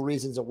all the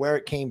reasons of where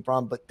it came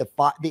from, but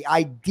the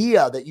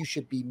idea that you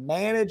should be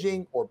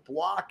managing or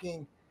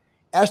blocking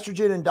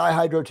estrogen and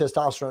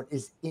dihydrotestosterone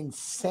is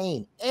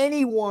insane.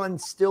 Anyone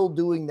still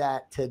doing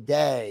that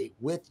today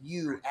with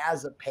you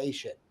as a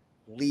patient,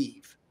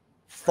 leave.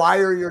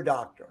 Fire your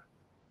doctor.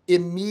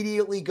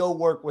 Immediately go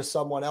work with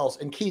someone else.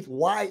 And Keith,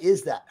 why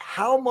is that?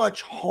 How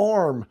much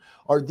harm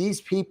are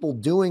these people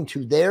doing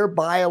to their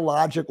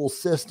biological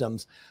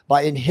systems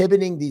by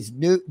inhibiting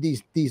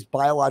these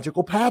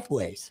biological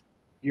pathways?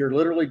 You're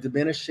literally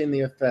diminishing the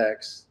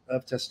effects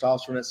of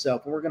testosterone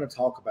itself. And we're going to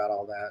talk about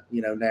all that,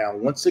 now.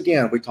 Once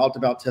again, we talked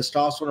about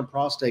testosterone and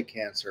prostate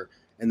cancer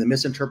and the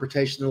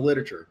misinterpretation of the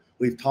literature.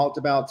 We've talked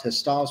about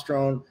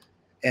testosterone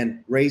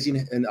and increasing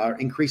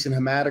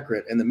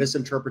hematocrit and the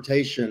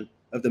misinterpretation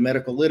of the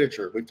medical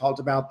literature. We've talked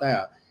about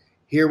that.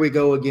 Here we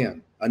go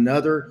again,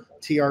 another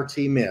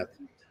TRT myth.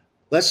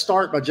 Let's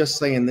start by just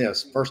saying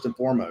this, first and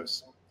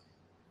foremost.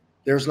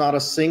 There's not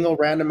a single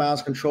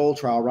randomized control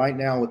trial right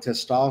now with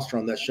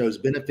testosterone that shows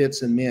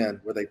benefits in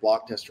men where they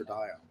block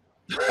estradiol.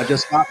 I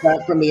just got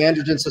back from the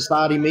Androgen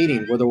Society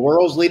meeting where the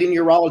world's leading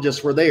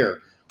urologists were there.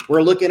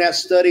 We're looking at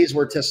studies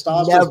where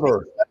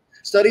testosterone,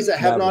 studies that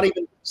have not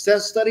even,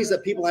 studies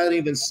that people haven't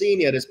even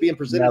seen yet. It's being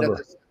presented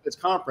at this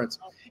conference.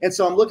 And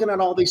so I'm looking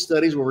at all these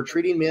studies where we're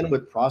treating men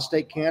with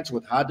prostate cancer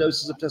with high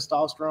doses of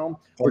testosterone.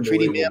 We're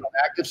treating men on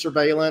active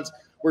surveillance.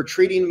 We're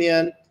treating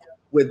men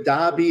with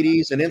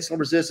diabetes and insulin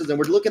resistance. And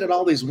we're looking at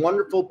all these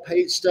wonderful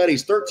paid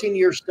studies,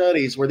 13-year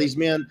studies where these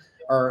men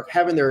are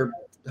having their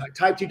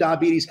type 2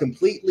 diabetes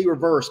completely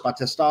reversed by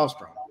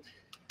testosterone.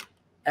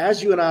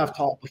 As you and I have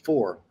talked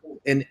before,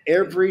 in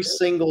every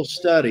single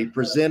study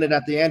presented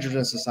at the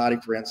Androgen Society,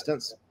 for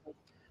instance,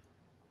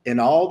 in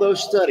all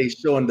those studies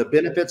showing the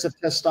benefits of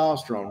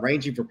testosterone,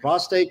 ranging from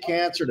prostate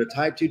cancer to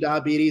type 2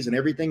 diabetes and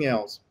everything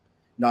else,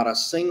 not a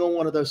single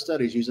one of those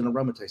studies using an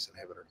aromatase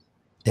inhibitor.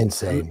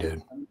 Insane,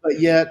 dude. But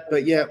yet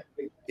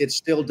it's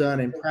still done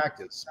in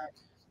practice.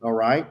 All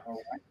right.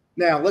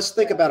 Now let's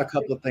think about a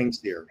couple of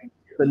things here.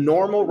 The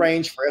normal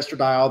range for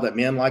estradiol that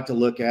men like to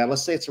look at,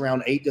 let's say it's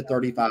around 8 to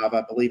 35,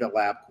 I believe, at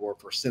LabCorp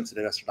for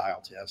sensitive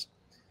estradiol test.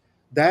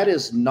 That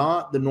is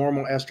not the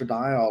normal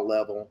estradiol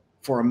level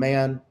for a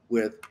man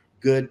with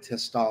good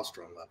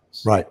testosterone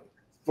levels. Right.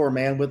 For a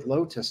man with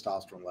low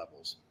testosterone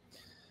levels.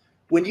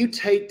 When you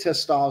take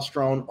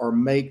testosterone or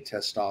make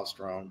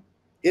testosterone,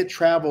 it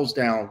travels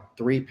down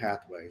 3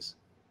 pathways.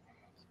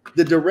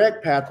 The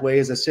direct pathway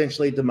is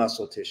essentially to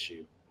muscle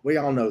tissue. We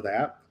all know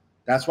that.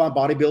 That's why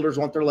bodybuilders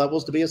want their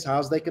levels to be as high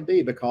as they can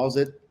be, because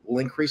it will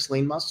increase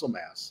lean muscle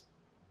mass.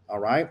 All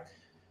right.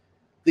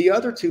 The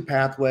other 2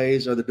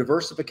 pathways are the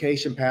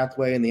diversification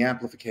pathway and the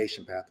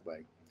amplification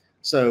pathway.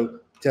 So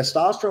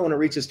testosterone, when it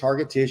reaches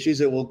target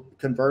tissues, it will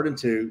convert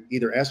into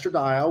either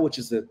estradiol, which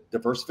is the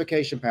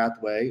diversification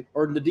pathway,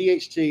 or the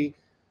DHT,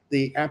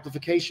 the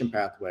amplification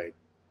pathway.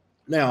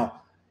 Now,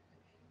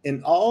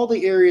 in all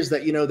the areas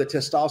that you know that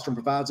testosterone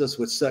provides us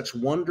with such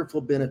wonderful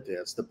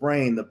benefits, the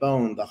brain, the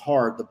bone, the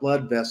heart, the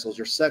blood vessels,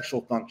 your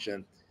sexual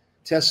function,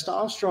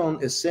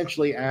 testosterone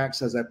essentially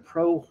acts as a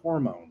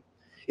pro-hormone.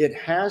 It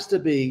has to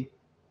be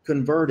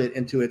converted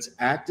into its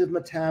active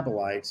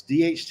metabolites,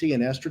 DHT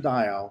and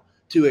estradiol,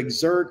 to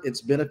exert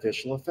its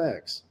beneficial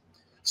effects.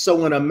 So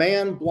when a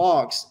man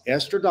blocks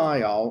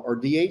estradiol or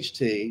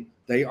DHT,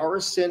 they are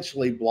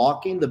essentially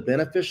blocking the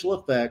beneficial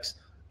effects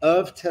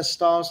of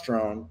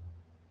testosterone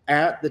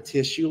at the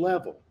tissue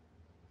level.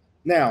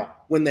 Now,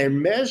 when they're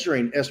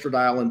measuring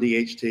estradiol and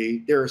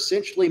DHT, they're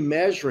essentially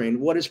measuring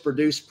what is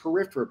produced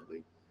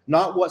peripherally,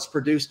 not what's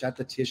produced at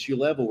the tissue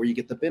level where you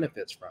get the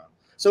benefits from.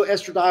 So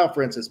estradiol,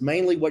 for instance,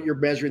 mainly what you're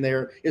measuring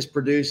there is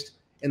produced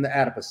in the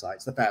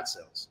adipocytes, the fat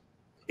cells.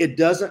 It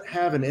doesn't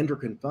have an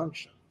endocrine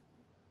function,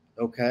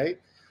 okay?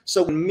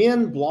 So when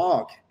men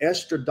block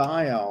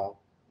estradiol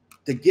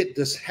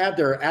to have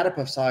their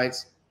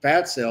adipocytes,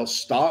 fat cells,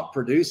 stop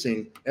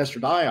producing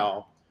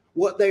estradiol,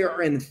 what they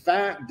are in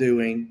fact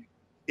doing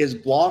is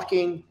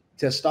blocking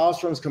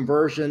testosterone's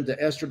conversion to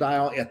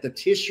estradiol at the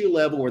tissue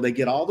level where they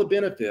get all the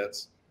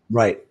benefits.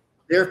 Right.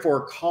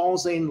 Therefore,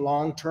 causing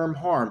long-term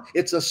harm.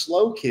 It's a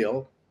slow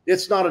kill.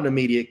 It's not an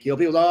immediate kill.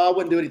 People say, oh, I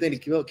wouldn't do anything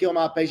to kill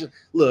my patient.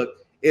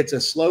 Look, it's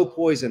a slow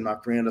poison, my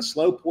friend,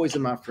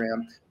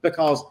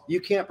 because you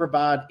can't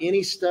provide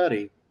any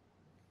study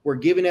where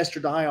giving giving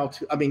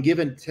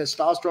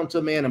testosterone to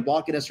a man and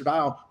blocking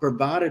estradiol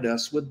provided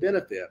us with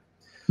benefit.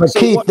 But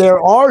so Keith,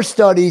 there are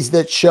studies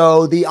that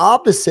show the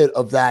opposite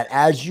of that.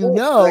 As you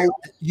know,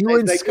 you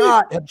and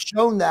Scott have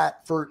shown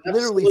that for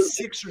literally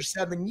 6 or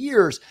 7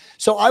 years.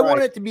 So I want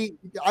it to be,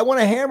 I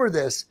want to hammer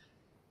this.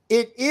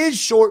 It is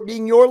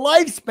shortening your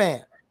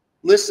lifespan.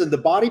 Listen, the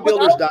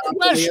bodybuilders die.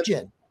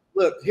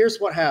 Look, here's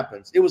what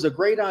happens. It was a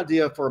great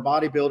idea for a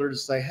bodybuilder to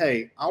say,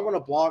 hey, I want to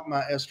block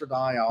my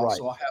estradiol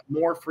so I'll have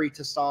more free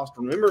testosterone.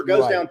 Remember, it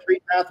goes down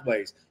 3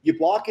 pathways. You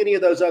block any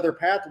of those other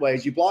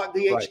pathways, you block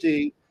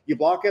DHT, you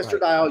block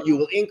estradiol, you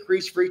will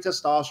increase free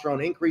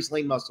testosterone, increase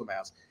lean muscle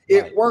mass.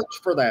 It worked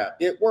for that.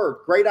 It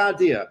worked. Great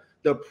idea.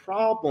 The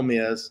problem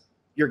is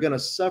you're going to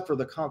suffer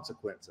the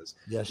consequences.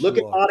 Yes, look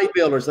at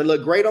bodybuilders. They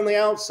look great on the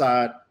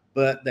outside,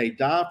 but they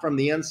die from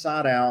the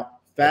inside out.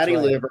 Fatty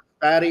liver,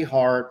 fatty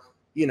heart,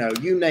 you know,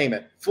 you name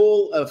it,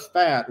 full of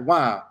fat.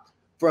 Why?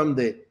 From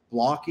the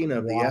blocking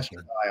of the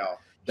estradiol.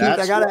 Keith,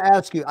 I got to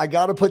ask you, I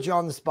got to put you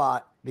on the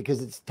spot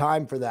because it's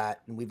time for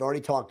that. And we've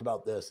already talked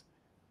about this.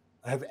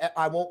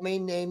 I won't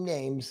name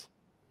names,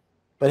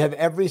 but have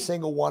every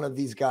single one of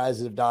these guys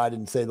that have died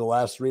in, say, the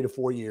last 3 to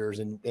 4 years,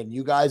 and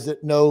you guys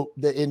that know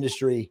the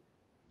industry,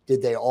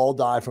 did they all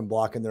die from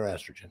blocking their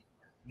estrogen?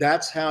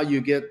 That's how you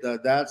get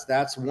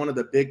that's one of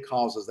the big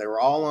causes. They were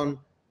all on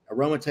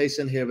aromatase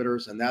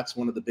inhibitors, and that's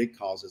one of the big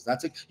causes.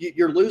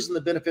 You're losing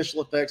the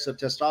beneficial effects of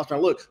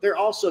testosterone. Look, they're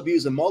also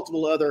abusing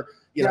multiple other,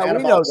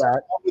 anabolic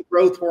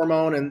growth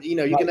hormone, and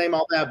you can name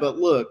all that. But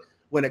look,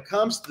 when it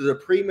comes to the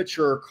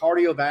premature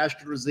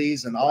cardiovascular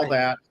disease and all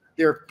that,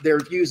 they're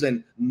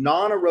using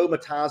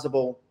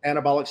non-aromatizable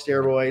anabolic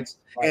steroids.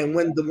 And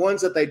when the ones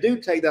that they do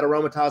take that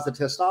aromatize the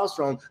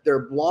testosterone,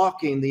 they're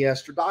blocking the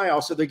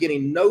estradiol. So they're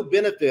getting no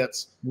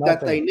benefits that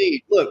they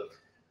need. Look,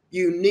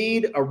 you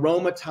need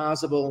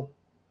aromatizable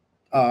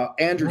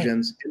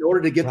androgens in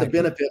order to get the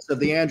benefits of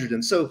the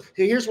androgens. So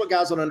here's what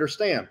guys don't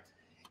understand.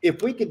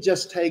 If we could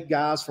just take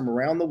guys from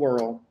around the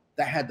world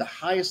that had the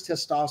highest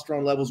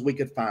testosterone levels we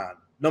could find,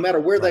 no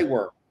matter where they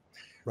were,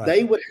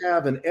 they would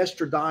have an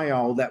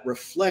estradiol that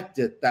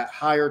reflected that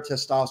higher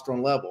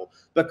testosterone level,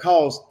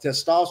 because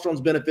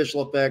testosterone's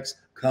beneficial effects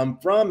come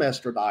from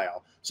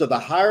estradiol. So the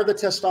higher the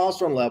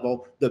testosterone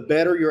level, the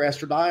better your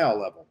estradiol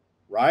level,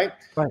 right?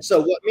 So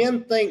what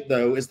men think,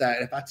 though, is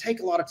that if I take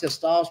a lot of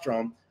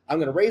testosterone, I'm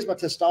going to raise my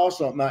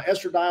testosterone, my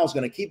estradiol is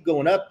going to keep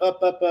going up,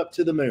 up, up, up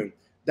to the moon.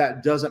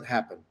 that doesn't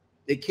happen.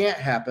 It can't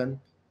happen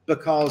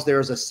because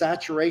there's a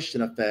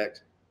saturation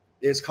effect.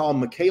 It's called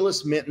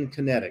Michaelis-Menten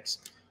kinetics.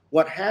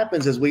 What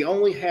happens is we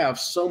only have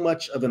so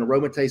much of an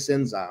aromatase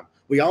enzyme.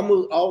 We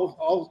almost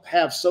all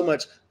have so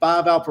much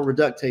 5-alpha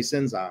reductase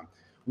enzyme.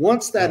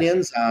 Once that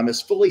enzyme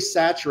is fully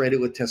saturated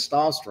with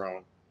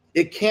testosterone,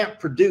 it can't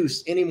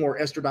produce any more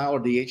estradiol or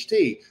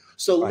DHT.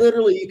 So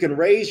literally you can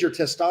raise your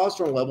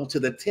testosterone level to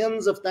the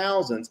tens of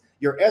thousands.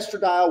 Your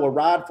estradiol will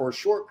ride for a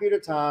short period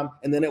of time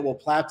and then it will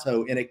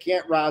plateau and it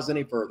can't rise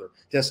any further.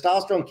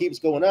 Testosterone keeps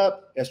going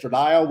up,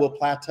 estradiol will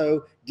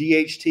plateau,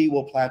 DHT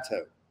will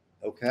plateau.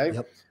 Okay.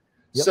 Yep.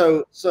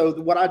 So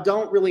what I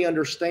don't really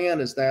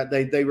understand is that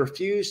they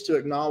refuse to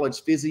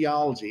acknowledge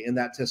physiology, and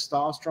that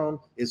testosterone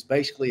is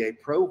basically a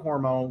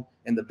pro-hormone,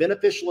 and the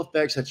beneficial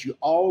effects that you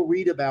all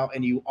read about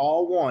and you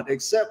all want,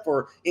 except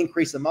for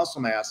increase in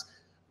muscle mass,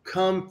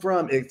 come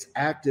from its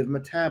active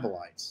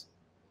metabolites.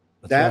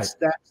 That's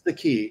the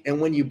key. And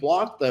when you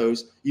block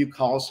those, you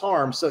cause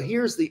harm. So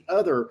here's the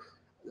other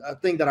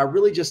thing that I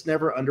really just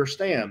never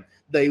understand.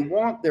 They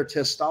want their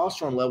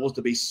testosterone levels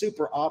to be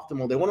super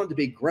optimal. They want them to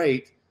be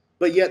great,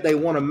 but yet they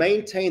want to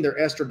maintain their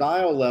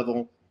estradiol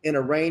level in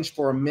a range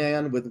for a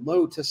man with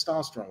low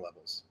testosterone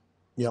levels.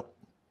 Yep.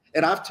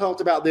 And I've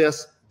talked about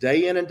this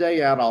day in and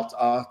day out.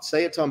 I'll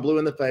say it till I'm blue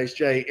in the face.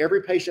 Jay,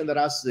 every patient that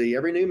I see,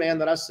 every new man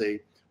that I see,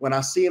 when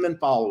I see him in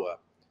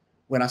follow-up,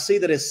 when I see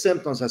that his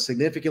symptoms have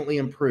significantly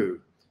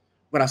improved,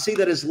 when I see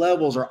that his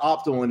levels are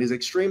optimal and he's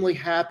extremely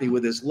happy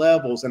with his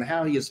levels and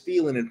how he is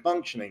feeling and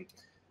functioning,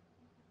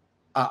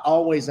 I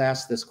always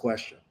ask this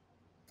question: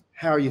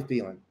 how are you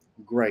feeling?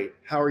 Great.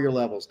 How are your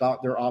levels?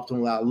 Doc, they're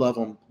optimal. I love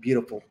them.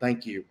 Beautiful.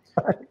 Thank you.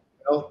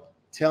 Well,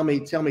 tell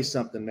me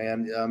something,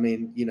 man. I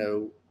mean, you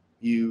know,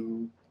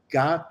 you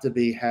got to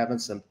be having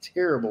some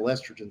terrible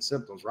estrogen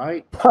symptoms,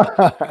 right?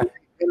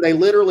 And they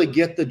literally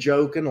get the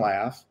joke and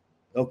laugh.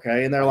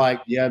 Okay. And they're like,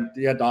 yeah,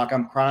 doc,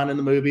 I'm crying in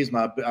the movies.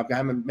 I've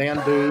got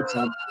man boobs.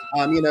 And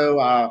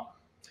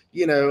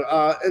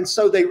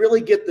so they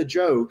really get the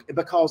joke,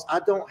 because I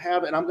don't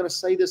have, and I'm going to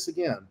say this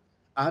again,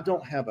 I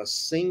don't have a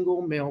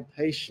single male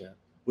patient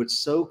with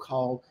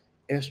so-called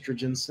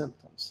estrogen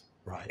symptoms.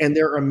 Right. And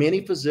there are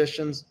many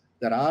physicians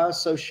that I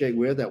associate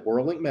with at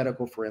WorldLink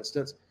Medical, for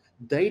instance,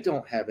 they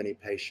don't have any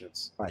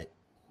patients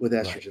with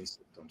estrogen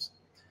symptoms.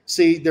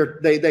 See,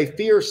 they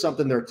fear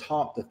something they're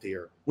taught to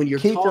fear. When you're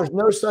Keith, taught, there's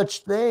no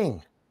such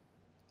thing.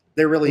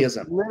 there really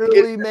isn't.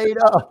 Literally made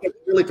up. It's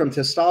really from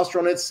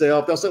testosterone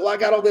itself. They'll say, well, I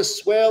got all this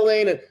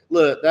swelling. And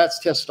look,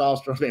 that's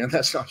testosterone, man.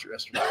 That's not your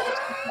estrogen.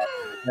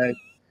 Okay?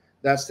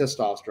 That's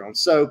testosterone.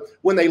 So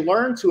when they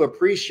learn to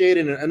appreciate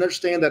it and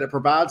understand that it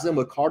provides them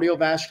with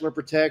cardiovascular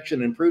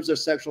protection, improves their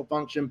sexual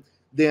function,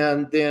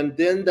 then they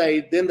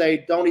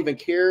don't even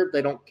care.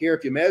 They don't care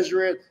if you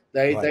measure it.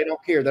 They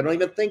don't care. They don't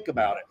even think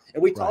about it.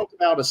 And we talked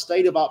about a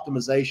state of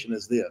optimization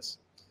as this.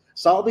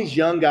 So all these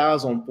young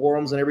guys on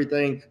forums and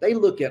everything, they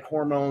look at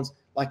hormones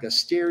like a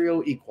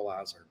stereo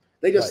equalizer.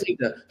 They just need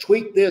to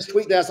tweak this,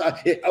 tweak that.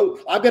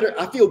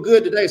 I feel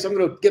good today, so I'm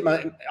going to get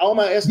all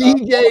my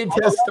DJ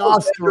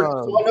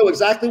testosterone. So I know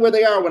exactly where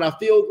they are when I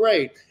feel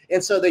great.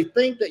 And so they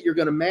think that you're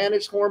going to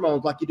manage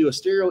hormones like you do a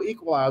stereo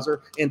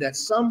equalizer, and that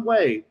some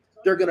way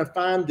they're going to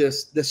find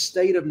this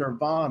state of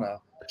nirvana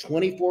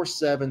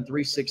 24/7,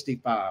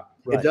 365.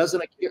 It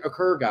doesn't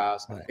occur,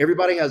 guys.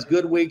 Everybody has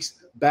good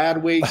weeks,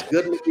 bad weeks,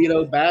 good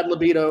libido, bad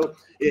libido.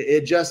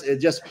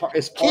 It's part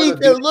Keith,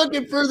 they're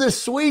looking for the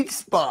sweet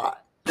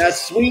spot. That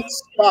sweet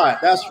spot.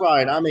 That's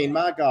right. I mean,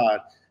 my God,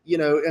 you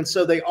know, and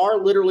so they are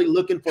literally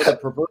looking for the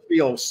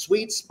proverbial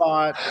sweet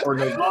spot or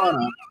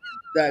nirvana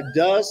that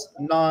does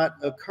not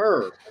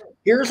occur.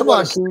 Come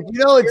on, Keith.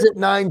 You know it's at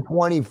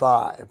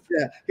 9:25.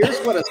 Yeah. Here's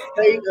what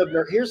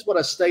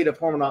a state of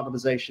hormone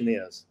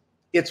optimization is.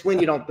 It's when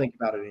you don't think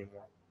about it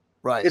anymore.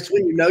 Right. It's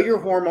when you know your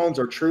hormones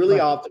are truly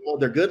optimal,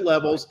 they're good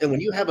levels, and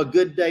when you have a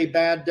good day,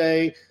 bad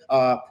day,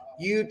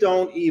 you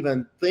don't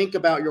even think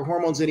about your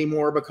hormones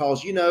anymore,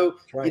 because you know,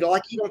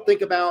 like you don't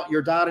think about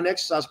your diet and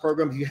exercise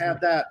program. If you have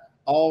that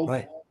all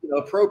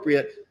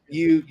appropriate,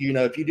 you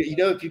know if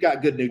you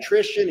got good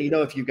nutrition, you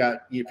know if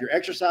you're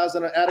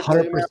exercising an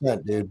adequate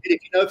amount, dude.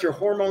 If you know if your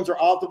hormones are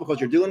optimal because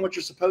you're doing what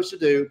you're supposed to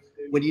do.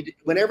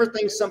 Whenever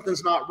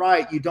something's not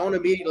right, you don't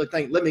immediately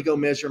think, let me go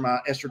measure my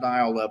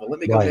estradiol level. Let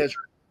me go measure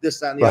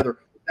this, that, and the other.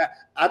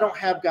 I don't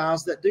have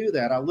guys that do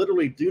that. I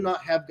literally do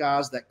not have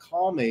guys that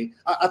call me.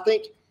 I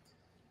think,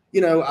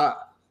 you know,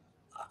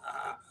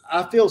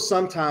 I feel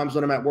sometimes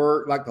when I'm at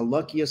work like the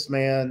luckiest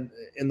man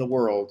in the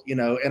world, you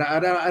know, and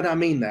I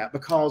mean that,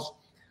 because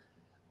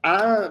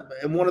I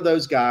am one of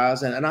those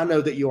guys, and I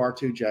know that you are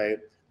too, Jay.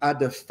 I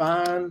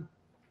define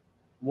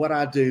what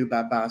I do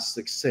by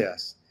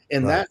success.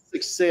 And that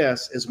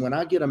success is when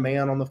I get a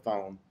man on the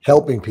phone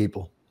helping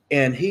people,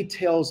 and he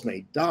tells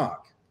me,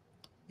 Doc,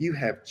 you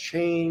have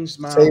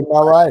changed saved my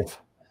life.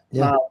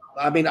 Yeah.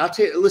 I mean, I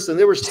tell you, listen,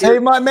 there was tears.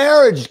 Saved my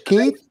marriage,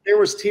 Keith. There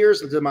was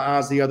tears into my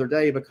eyes the other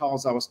day,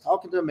 because I was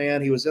talking to a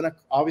man. He was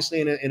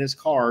obviously in his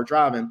car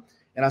driving,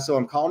 And I said,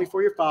 I'm calling you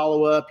for your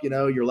follow-up, you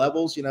know, your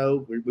levels, you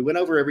know, we went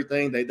over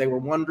everything. They were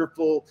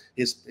wonderful.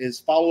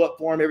 His follow-up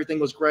form, everything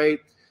was great.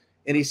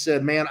 And he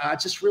said, man, I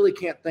just really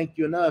can't thank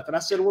you enough. And I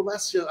said, well,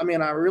 that's just, I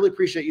mean, I really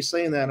appreciate you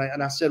saying that.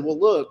 And I said, well,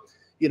 look,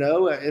 you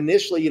know,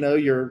 initially, you know,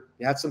 you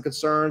had some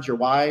concerns, your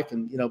wife,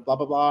 and, you know, blah,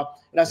 blah, blah.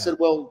 And I said,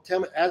 well,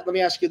 let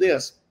me ask you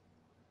this.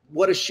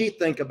 What does she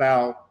think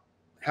about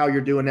how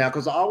you're doing now?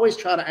 Because I always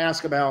try to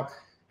ask about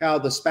how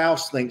the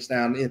spouse thinks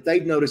now, if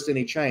they've noticed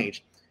any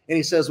change. And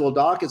he says, well,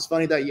 Doc, it's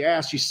funny that you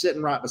asked. She's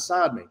sitting right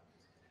beside me.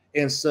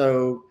 And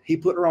so he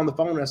put her on the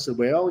phone, and I said,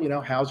 well, you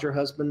know, how's your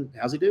husband?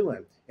 How's he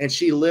doing? And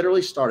she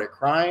literally started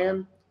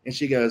crying. And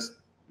she goes,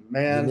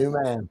 man,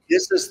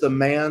 this is the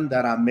man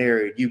that I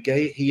married.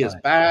 He is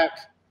back.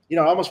 You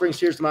know, it almost brings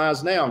tears to my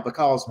eyes now,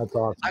 because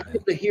awesome, I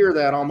get to hear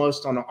that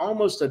almost on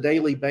almost a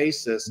daily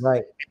basis.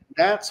 Right.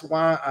 That's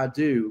why I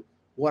do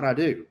what I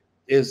do.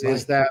 Is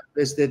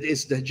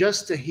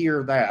just to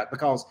hear that,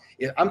 because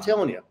I'm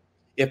telling you,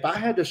 if I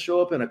had to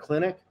show up in a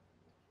clinic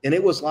and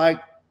it was like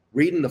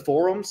reading the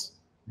forums,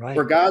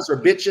 where guys are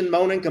bitching,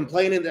 moaning,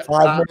 complaining, that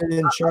 5-minute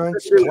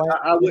insurance,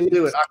 I wouldn't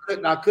do it. I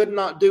could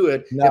not do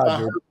it if I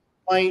heard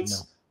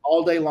complaints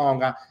all day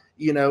long.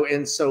 You know,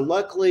 and so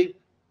luckily,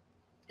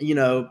 you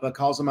know,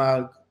 because of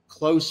my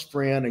close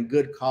friend and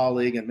good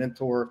colleague and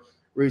mentor,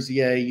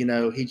 𝙒𝙄𝙄, you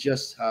know, he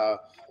just,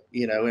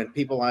 you know, and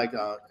people like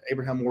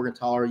Abraham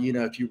Morgenthaler, you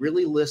know, if you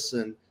really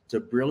listen to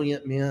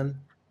brilliant men,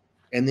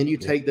 and then you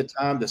take the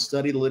time to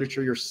study the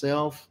literature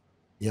yourself,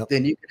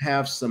 then you can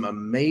have some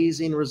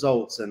amazing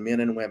results in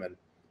men and women.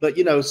 But,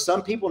 you know,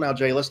 some people now,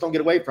 Jay, let's don't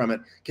get away from it,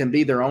 can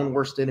be their own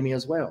worst enemy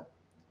as well.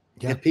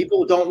 If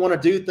people don't want to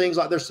do things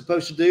like they're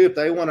supposed to do, if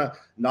they want to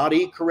not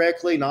eat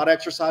correctly, not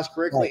exercise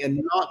correctly,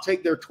 and not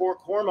take their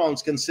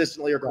hormones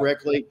consistently or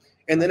correctly,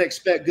 and then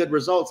expect good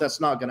results, that's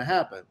not going to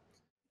happen.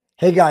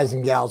 Hey guys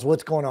and gals,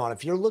 what's going on?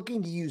 If you're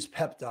looking to use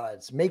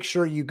peptides, make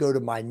sure you go to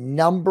my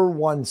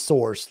 #1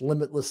 source,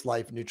 Limitless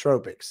Life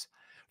Nootropics.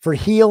 For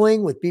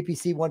healing with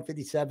BPC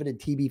 157 and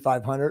TB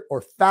 500,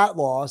 or fat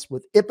loss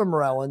with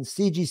ipamorelin,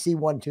 CGC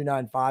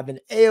 1295, and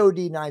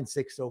AOD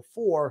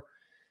 9604,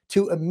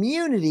 to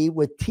immunity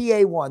with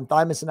TA1,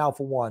 thymosin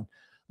alpha-1,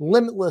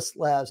 Limitless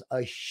has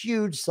a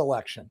huge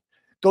selection.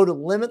 Go to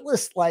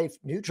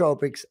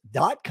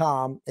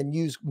limitlesslifenootropics.com and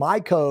use my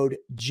code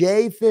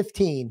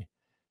J15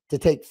 to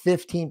take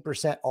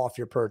 15% off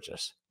your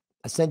purchase.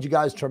 I send you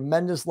guys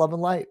tremendous love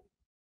and light.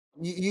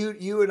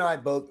 You and I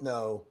both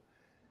know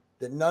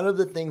that none of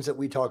the things that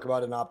we talk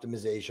about in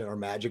optimization are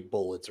magic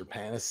bullets or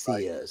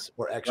panaceas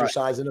or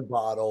exercise in a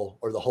bottle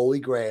or the holy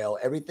grail.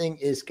 Everything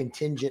is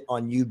contingent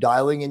on you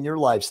dialing in your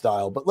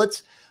lifestyle. But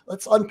let's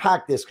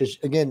unpack this, because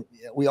again,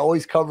 we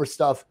always cover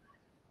stuff,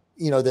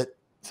 you know, that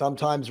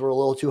sometimes we're a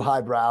little too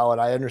highbrow, and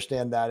I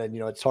understand that, and you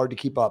know, it's hard to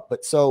keep up.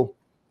 But so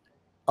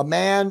a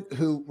man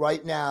who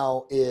right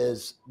now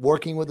is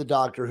working with a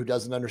doctor who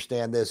doesn't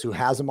understand this, who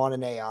has them on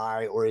an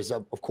AI, or is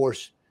of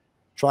course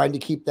trying to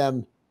keep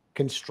them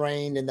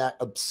constrained in that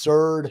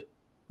absurd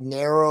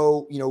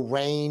narrow, you know,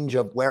 range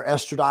of where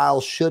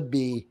estradiol should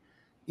be,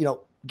 you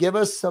know, give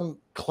us some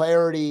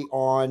clarity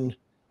on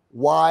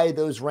why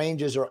those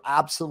ranges are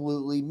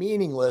absolutely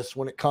meaningless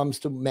when it comes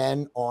to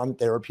men on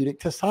therapeutic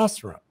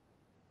testosterone.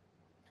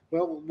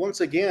 Well,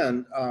 once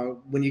again,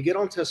 when you get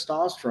on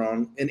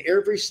testosterone, in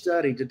every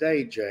study to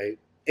date, Jay,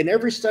 in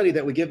every study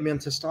that we give men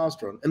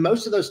testosterone, and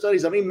most of those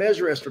studies, I mean,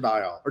 measure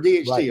estradiol or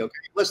DHT, okay,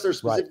 unless they're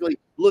specifically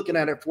looking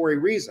at it for a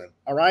reason,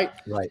 all right?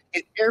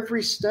 In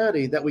every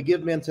study that we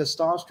give men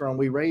testosterone,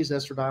 we raise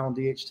estradiol and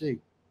DHT,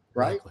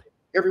 right?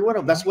 Every one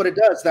of them. That's what it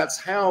does. That's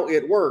how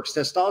it works.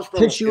 Testosterone.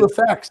 Tissue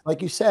effects, like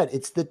you said,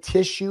 it's the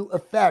tissue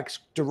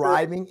effects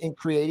deriving and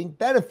creating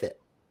benefit.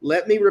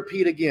 Let me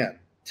repeat again.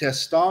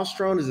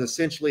 Testosterone is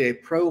essentially a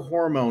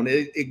pro-hormone.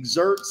 It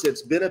exerts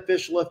its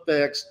beneficial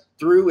effects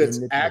through its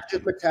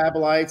active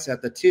metabolites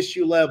at the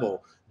tissue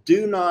level.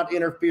 Do not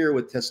interfere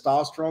with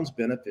testosterone's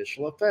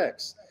beneficial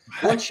effects.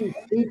 Once you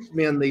teach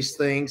men these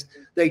things,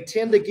 they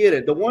tend to get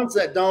it. The ones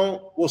that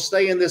don't will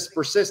stay in this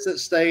persistent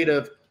state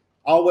of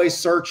always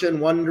searching,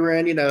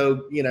 wondering,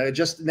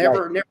 just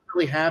never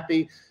really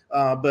happy.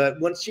 But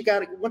once you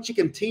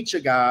can teach a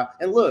guy,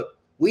 and look,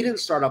 we didn't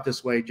start off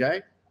this way,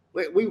 Jay.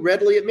 We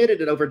readily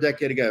admitted it over a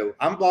decade ago.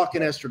 I'm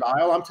blocking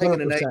estradiol. I'm taking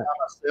 100%. An 8 by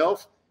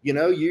myself.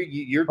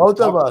 You're both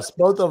of us.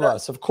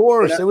 Of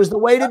course, it was the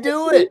way to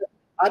do it.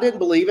 I didn't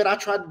believe it. I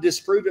tried to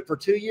disprove it for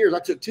 2 years. I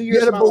took 2 years.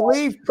 You had to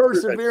believe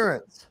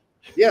perseverance.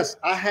 Yes,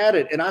 I had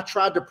it, and I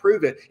tried to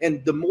prove it.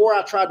 And the more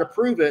I tried to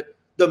prove it,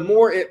 the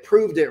more it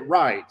proved it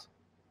right.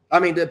 I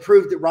mean, it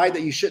proved it right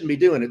that you shouldn't be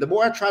doing it. The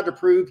more I tried to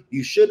prove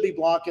you should be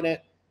blocking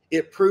it,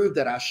 it proved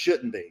that I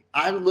shouldn't be.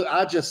 I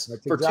just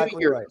That's for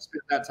exactly 2 years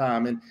spent that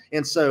time,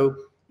 and so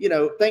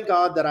thank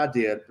God that I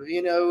did.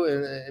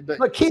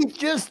 But Keith,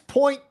 just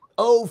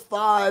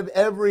 0.05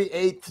 every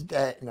 8th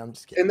day. And I'm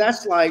just kidding. And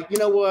that's like, you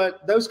know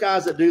what? Those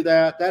guys that do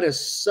that, that is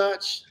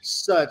such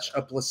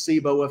a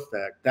placebo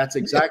effect. That's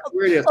exactly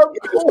where it is. Of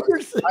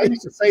course. I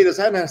used to say this.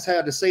 I haven't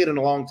had to say it in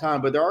a long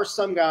time, but there are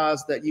some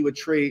guys that you would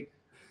treat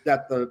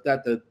that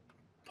the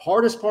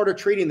hardest part of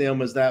treating them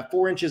was that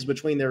 4 inches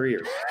between their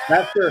ears.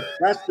 That's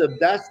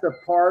the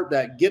part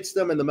that gets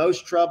them in the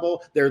most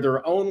trouble. They're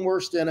their own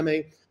worst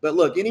enemy. But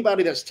look,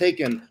 anybody that's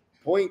taken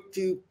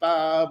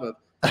 0.25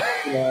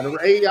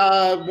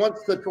 of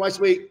once to twice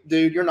a week,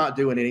 dude, you're not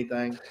doing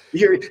anything.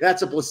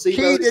 That's a placebo.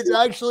 Keith, it's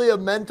actually a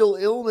mental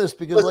illness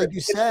because, like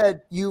you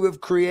said, you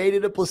have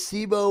created a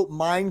placebo,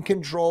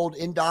 mind-controlled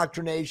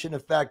indoctrination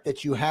effect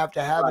that you have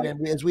to have. Right.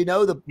 And as we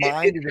know, the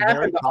mind is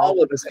happened to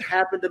all of us. It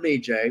happened to me,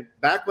 Jay.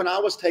 Back when I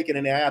was taking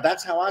an AI,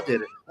 that's how I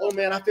did it. Oh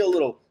man, I feel a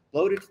little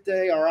bloated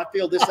today, or I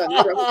feel this, that, and the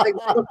other.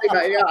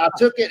 I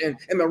took it, and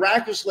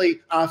miraculously,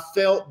 I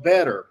felt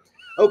better.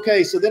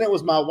 Okay, so then it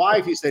was my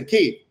wife who said,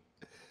 Keith,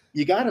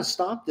 you got to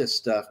stop this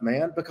stuff,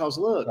 man, because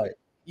look,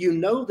 you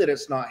know that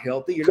it's not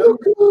healthy. You know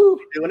you're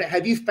doing it.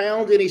 Have you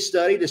found any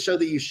study to show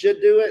that you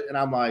should do it? And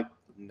I'm like,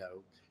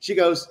 no. She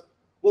goes,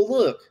 well,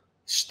 look,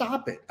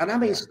 stop it. And I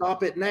mean,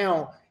 stop it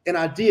now. And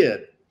I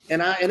did.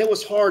 And it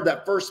was hard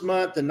that first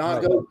month to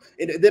not go.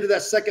 And then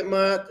that second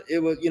month, it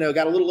was,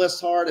 got a little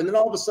less hard. And then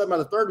all of a sudden by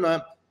the third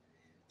month,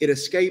 it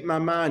escaped my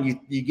mind.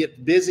 You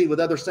get busy with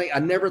other things. I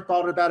never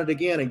thought about it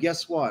again. And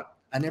guess what?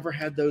 I never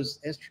had those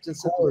estrogen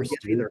symptoms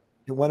either.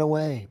 It went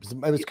away.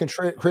 It was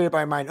created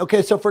by mind.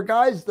 Okay, so for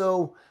guys,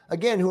 though,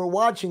 again, who are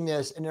watching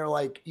this and they're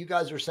like, you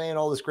guys are saying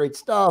all this great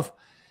stuff,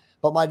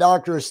 but my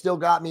doctor has still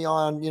got me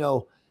on,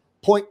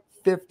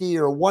 0.50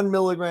 or 1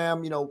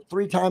 milligram,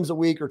 3 times a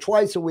week or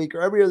twice a week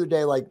or every other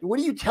day. Like, what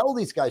do you tell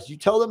these guys? Do you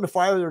tell them to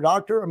fire their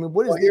doctor? I mean,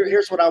 what is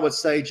here's what I would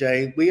say,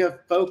 Jay. We have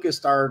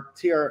focused our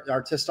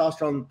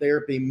testosterone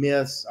therapy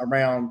myths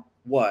around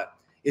what?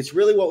 It's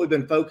really what we've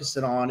been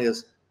focusing on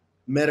is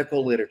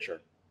medical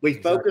literature. We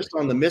focused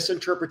on the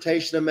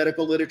misinterpretation of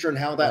medical literature and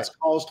how that's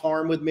caused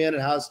harm with men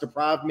and how it's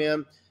deprived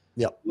men.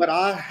 Yep. What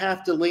I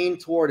have to lean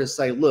toward is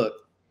say, look,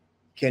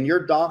 can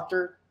your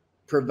doctor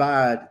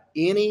provide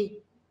any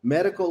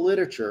medical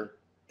literature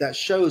that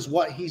shows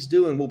what he's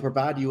doing will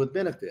provide you with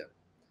benefit?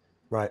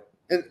 Right.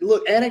 And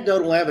look,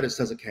 anecdotal evidence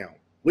doesn't count.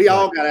 We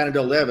all got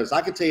anecdotal evidence.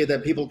 I can tell you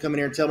that people come in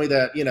here and tell me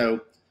that,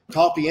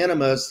 coffee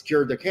enemas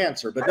cured their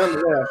cancer, but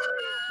nonetheless,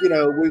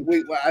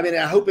 I mean,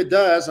 I hope it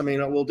does. I mean,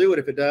 we'll do it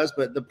if it does.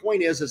 But the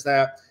point is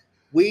that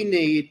we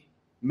need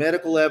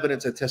medical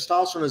evidence that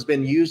testosterone has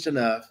been used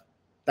enough,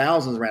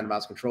 thousands of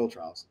randomized control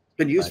trials, it's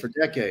been used for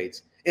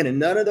decades. And in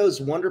none of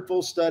those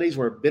wonderful studies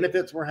where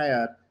benefits were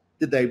had,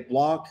 did they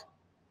block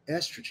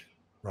estrogen.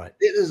 Right.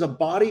 It is a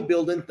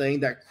bodybuilding thing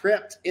that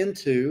crept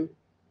into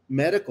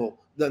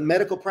the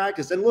medical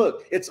practice. And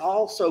look, it's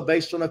also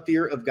based on a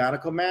fear of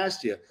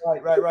gynecomastia.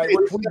 Right.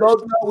 Which we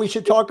both know we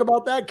should talk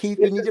about that, Keith.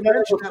 We need to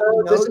mention that.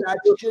 We know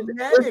that's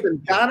genetic.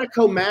 Listen,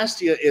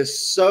 gynecomastia is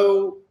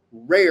so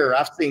rare.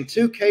 I've seen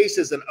 2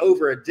 cases in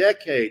over a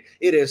decade.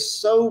 It is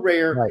so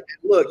rare. Right.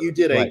 Look, you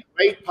did a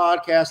great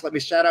podcast. Let me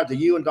shout out to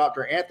you and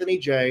Dr. Anthony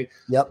J.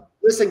 Yep.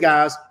 Listen,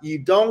 guys, you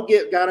don't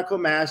get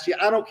gynecomastia.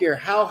 I don't care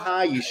how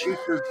high you shoot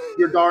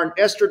your darn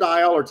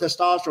estradiol or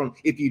testosterone.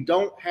 If you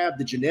don't have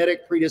the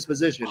genetic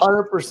predisposition,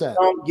 100%.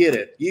 Don't get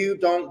it. You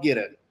don't get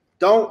it.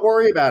 Don't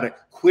worry about it.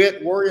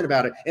 Quit worrying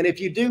about it. And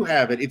if you do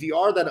have it, if you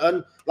are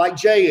that like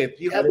Jay, if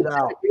you have a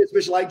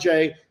predisposition like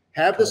Jay,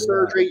 have the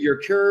surgery. You're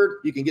cured.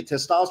 You can get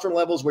testosterone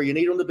levels where you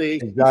need them to be.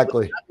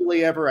 Exactly.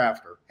 Happily ever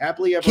after.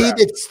 Happily ever Keith,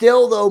 after. It's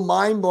still, though,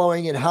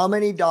 mind-blowing in how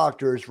many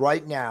doctors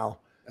right now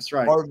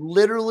are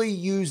literally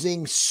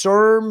using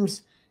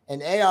SERMs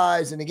and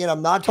AIs. And again,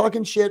 I'm not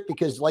talking shit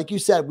because, like you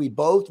said, we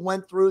both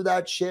went through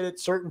that shit at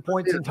certain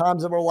points in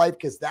times of our life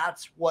because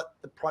that's what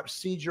the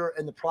procedure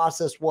and the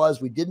process was.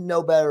 We didn't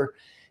know better.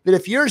 But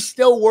if you're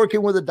still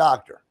working with a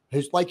doctor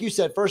who's, like you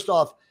said, first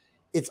off,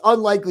 it's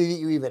unlikely that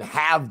you even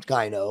have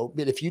gyno.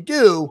 But if you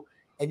do,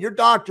 and your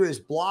doctor is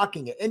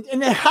blocking it, and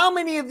then how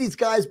many of these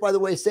guys, by the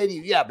way, say to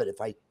you, yeah, but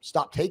if I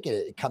stop taking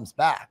it, it comes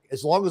back.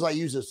 As long as I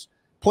use this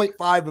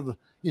 0.5 of,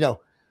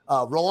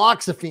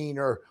 raloxifene,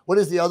 or what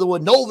is the other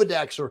one,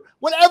 Nolvadex, or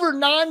whatever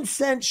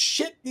nonsense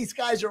shit these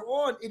guys are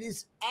on. It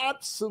is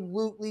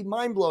absolutely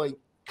mind-blowing.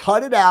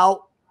 Cut it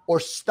out or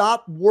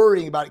stop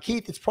worrying about it.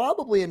 Keith, it's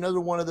probably another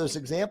one of those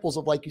examples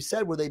of, like you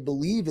said, where they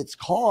believe it's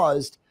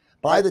caused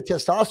by the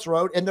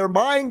testosterone and their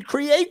mind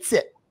creates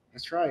it.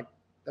 That's right.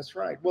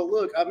 Well,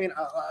 look, I mean,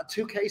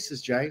 2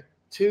 cases, Jay.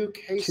 2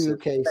 cases.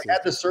 They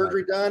had the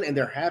surgery done and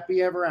they're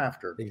happy ever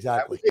after.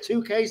 Exactly.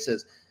 2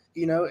 cases.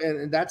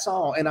 And that's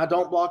all. And I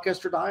don't block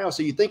estradiol.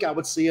 So you think I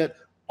would see it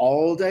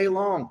all day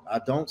long. I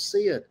don't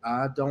see it.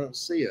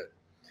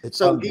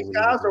 So these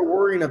guys are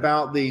worrying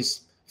about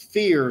these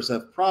fears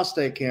of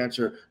prostate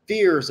cancer,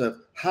 fears of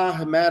high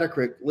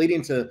hematocrit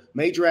leading to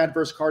major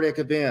adverse cardiac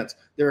events.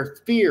 Their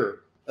fear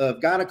of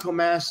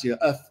gynecomastia,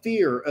 a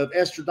fear of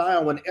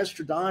estradiol, when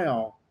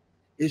estradiol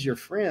is your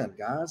friend,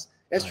 guys.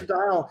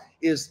 Estradiol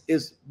is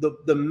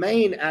the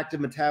main active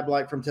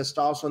metabolite from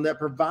testosterone that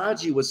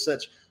provides you with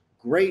such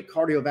great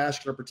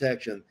cardiovascular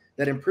protection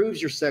that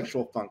improves your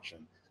sexual function.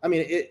 I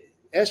mean,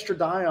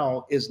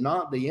 estradiol is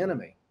not the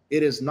enemy.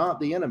 It is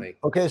not the enemy.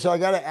 Okay, so I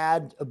got to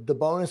add the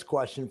bonus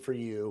question for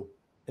you.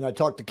 And I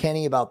talked to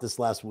Kenny about this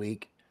last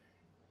week.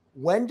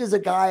 When does a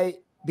guy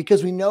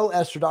because we know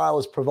estradiol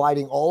is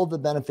providing all of the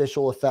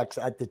beneficial effects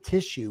at the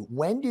tissue,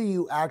 when do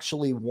you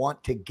actually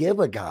want to give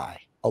a guy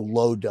a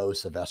low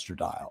dose of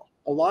estradiol?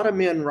 A lot of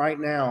men right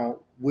now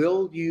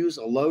will use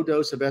a low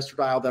dose of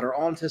estradiol that are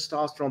on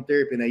testosterone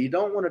therapy. Now, you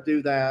don't want to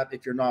do that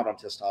if you're not on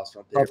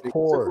testosterone therapy. Of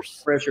course.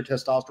 Suppress your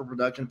testosterone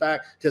production. In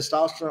fact,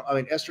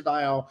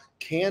 estradiol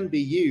can be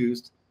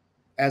used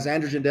as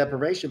androgen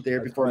deprivation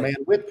therapy for a man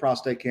with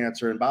prostate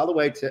cancer. And by the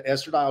way,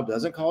 estradiol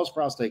doesn't cause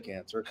prostate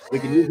cancer. We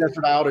can use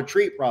estradiol to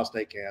treat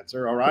prostate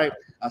cancer. All right.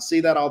 I see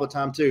that all the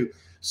time too.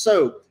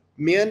 So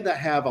men that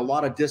have a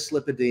lot of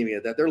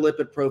dyslipidemia, that their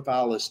lipid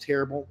profile is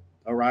terrible.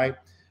 All right.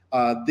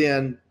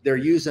 Then they're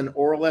using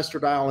oral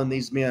estradiol in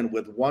these men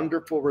with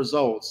wonderful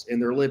results in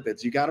their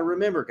lipids. You got to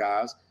remember,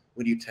 guys,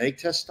 when you take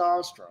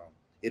testosterone,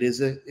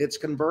 it's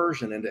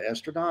conversion into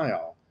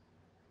estradiol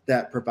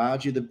that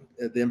provides you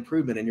the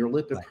improvement in your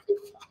lipid profile.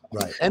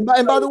 Right. And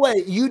by the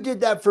way, you did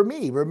that for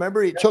me.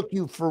 Remember, it took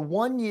you for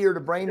 1 year to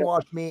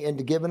brainwash me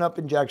into giving up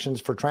injections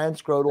for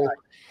transscrotal. Right.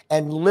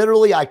 And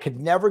literally, I could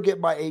never get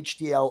my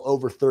HDL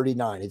over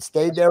 39. It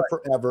stayed there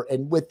forever.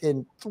 And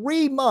within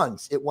 3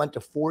 months, it went to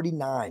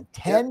 49,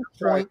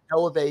 10-point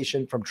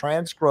elevation from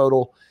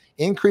transscrotal,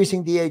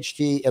 increasing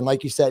DHT, and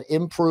like you said,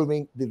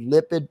 improving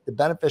the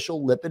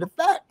beneficial lipid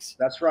effects.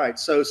 That's right.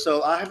 So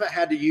I haven't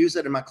had to use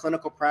it in my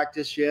clinical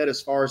practice yet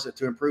as far as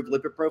to improve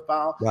lipid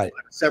profile. Right.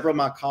 Several of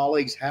my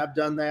colleagues have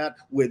done that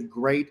with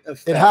great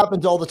effect. It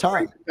happens all the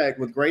time.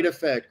 With great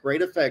effect.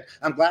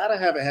 I'm glad I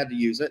haven't had to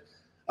use it.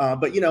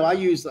 But, you know, I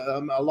use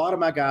a lot of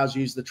my guys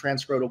use the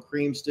transscrotal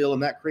cream still,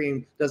 and that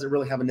cream doesn't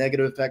really have a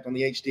negative effect on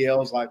the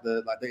HDLs like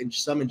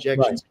some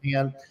injections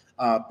can.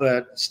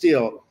 But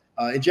still,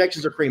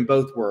 injections or cream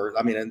both work.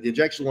 I mean, the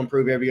injection will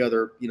improve every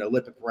other,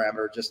 lipid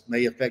parameter, just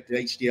may affect the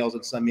HDLs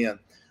in some men.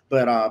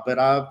 But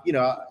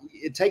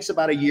it takes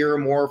about a year or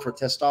more for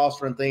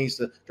testosterone things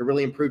to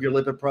really improve your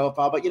lipid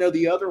profile. But,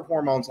 the other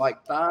hormones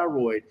like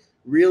thyroid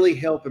really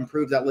help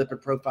improve that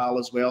lipid profile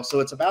as well. So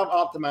it's about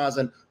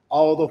optimizing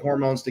all the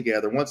hormones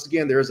together. Once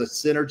again, there is a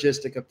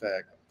synergistic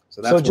effect.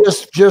 So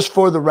just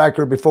for the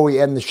record, before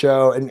we end the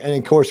show, and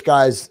of course,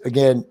 guys,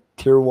 again,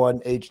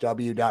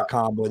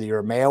 tier1hw.com, whether you're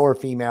a male or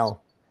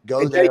female,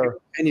 go there.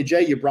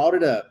 Jay, you brought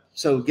it up.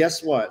 So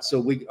guess what?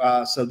 So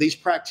these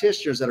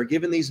practitioners that are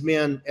giving these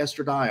men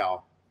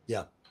estradiol,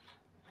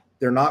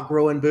 they're not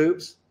growing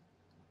boobs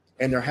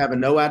and they're having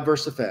no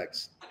adverse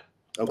effects.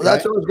 Okay. Well,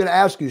 that's what I was going to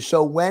ask you.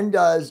 So when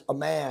does a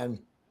man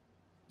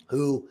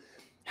who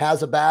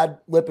has a bad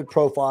lipid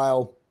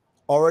profile,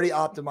 already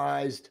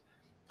optimized,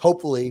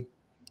 hopefully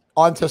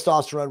on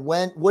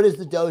testosterone, what is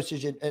the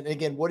dosage? And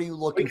again, what are you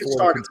looking for? You can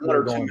start at 1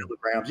 or 2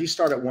 milligrams. You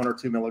start at 1 or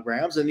 2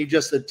 milligrams and you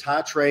just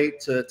titrate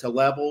to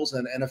levels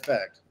and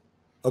effect.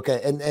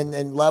 Okay.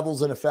 And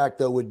levels and effect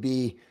though would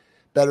be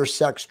better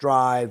sex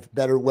drive,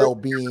 better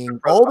well-being,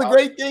 all the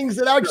great things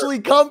that actually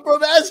come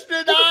from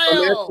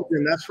estradiol.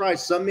 That's right.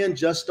 Some men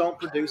just don't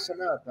produce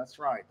enough. That's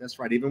right.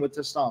 Even with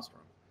testosterone.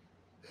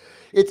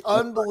 It's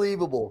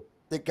unbelievable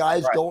that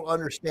guys don't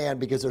understand,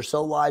 because they're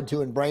so lied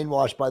to and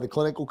brainwashed by the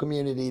clinical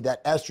community,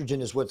 that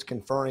estrogen is what's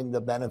conferring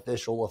the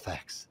beneficial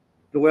effects.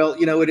 Well,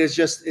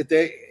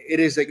 it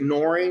is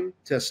ignoring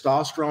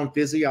testosterone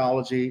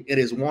physiology. It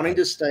is wanting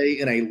to stay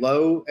in a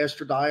low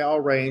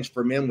estradiol range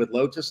for men with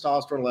low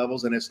testosterone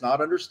levels. And it's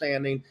not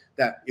understanding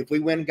that if we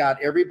went and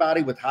got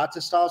everybody with high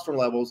testosterone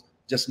levels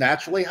just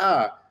naturally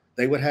high,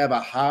 they would have a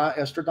high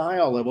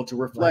estradiol level to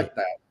reflect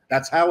that.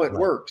 That's how it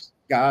works,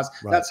 guys.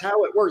 That's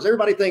how it works.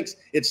 Everybody thinks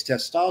it's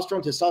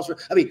testosterone.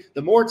 I mean,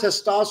 the more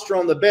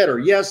testosterone, the better.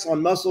 Yes,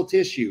 on muscle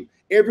tissue.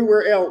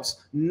 Everywhere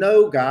else,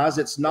 no, guys,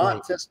 it's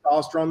not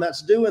testosterone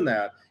that's doing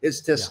that.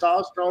 It's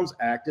testosterone's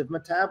active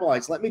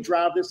metabolites. Let me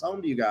drive this home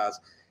to you guys.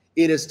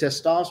 It is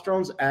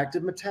testosterone's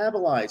active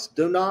metabolites.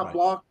 Do not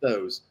block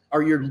those,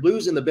 or you're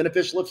losing the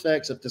beneficial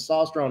effects of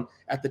testosterone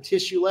at the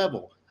tissue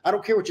level. I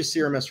don't care what your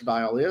serum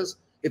estradiol is.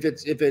 If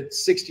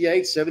it's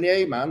 68,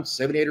 78, mine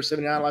 78 or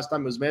 79 last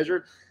time it was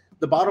measured.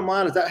 The bottom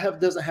line is that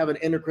doesn't have an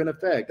endocrine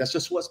effect. That's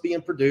just what's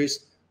being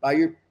produced by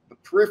your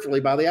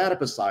peripherally by the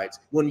adipocytes.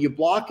 When you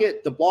block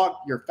it to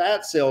block your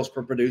fat cells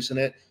from producing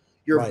it,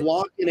 you're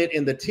blocking it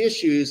in the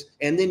tissues,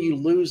 and then you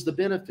lose the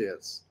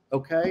benefits.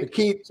 Okay,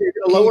 keep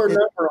a lower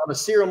number on a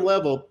serum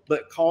level,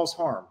 but cause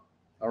harm.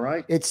 All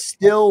right. It's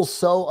still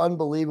so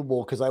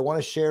unbelievable, because I want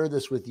to share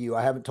this with you.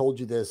 I haven't told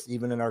you this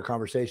even in our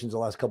conversations the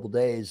last couple of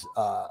days.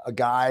 A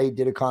guy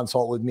did a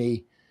consult with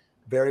me,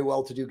 very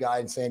well-to-do guy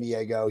in San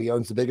Diego. He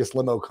owns the biggest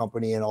limo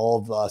company in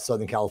all of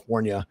Southern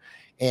California.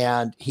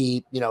 And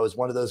he, is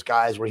one of those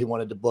guys where he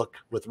wanted to book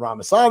with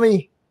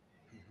Ramasamy.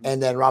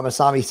 And then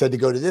Ramasamy said to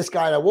go to this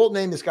guy. And I won't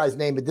name this guy's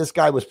name, but this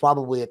guy was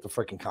probably at the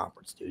freaking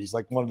conference, dude. He's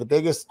like one of the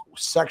biggest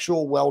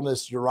sexual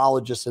wellness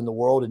urologists in the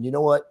world. And you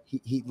know what?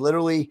 He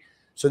literally,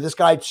 so this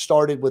guy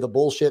started with a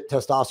bullshit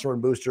testosterone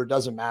booster. It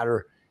doesn't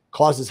matter.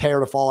 Causes hair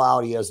to fall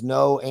out. He has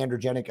no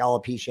androgenic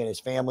alopecia in his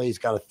family. He's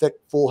got a thick,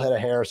 full head of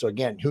hair. So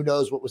again, who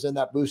knows what was in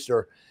that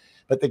booster?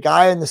 But the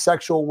guy in the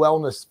sexual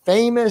wellness,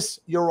 famous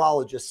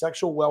urologist,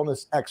 sexual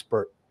wellness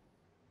expert,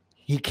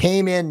 he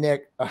came in,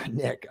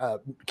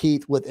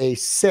 Keith, with a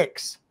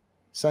 6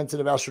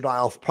 sensitive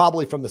estradiol,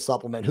 probably from the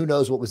supplement. Who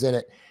knows what was in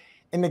it?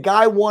 And the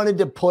guy wanted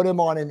to put him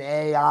on an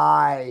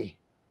AI.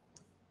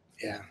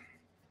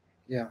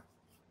 Yeah.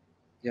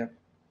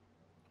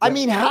 I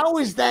mean, how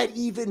is that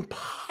even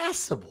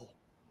possible?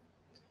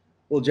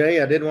 Well,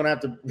 Jay, I didn't want to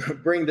have to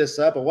bring this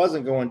up. I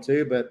wasn't going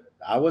to, but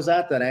I was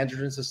at that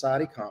Androgen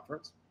Society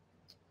conference,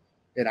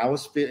 and I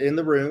was in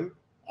the room,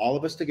 all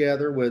of us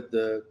together with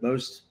the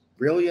most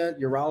brilliant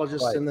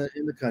urologists in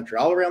the country,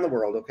 all around the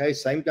world. Okay,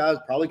 same guys,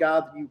 probably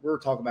guys you were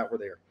talking about were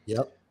there.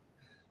 Yep.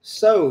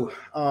 So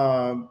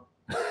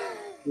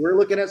we're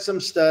looking at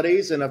some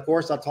studies, and of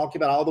course, I talked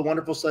about all the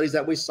wonderful studies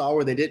that we saw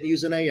where they didn't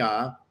use an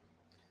AI.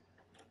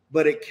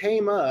 But it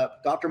came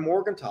up, Dr.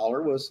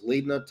 Morgenthaler was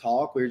leading a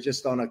talk. We were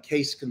just on a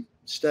case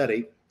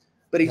study,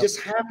 but he just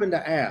happened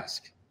to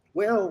ask,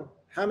 well,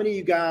 how many of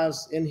you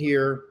guys in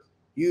here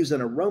use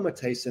an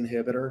aromatase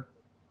inhibitor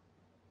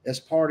as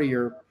part of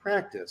your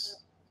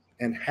practice?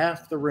 And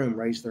half the room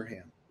raised their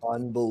hand.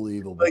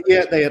 Unbelievable. But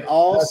yet they had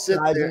all sat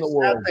there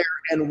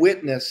and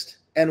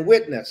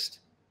witnessed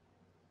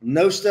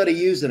no study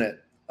using it.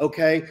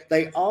 Okay.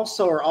 They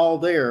also are all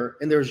there.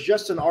 And there's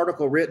just an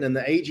article written in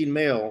the Aging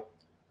Male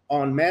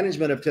on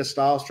management of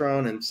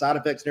testosterone and side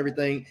effects and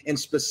everything. And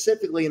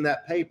specifically in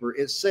that paper,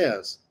 it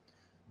says,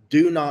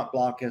 do not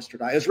block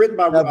estradiol. It's written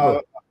by,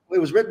 it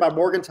was written by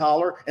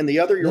Morgenthaler and the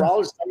other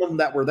urologists, some of them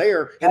that were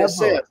there. And it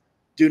says,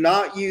 do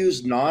not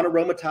use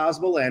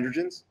non-aromatizable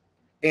androgens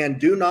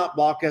and do not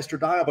block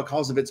estradiol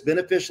because of its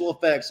beneficial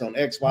effects on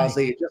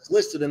XYZ. It's just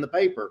listed in the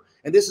paper.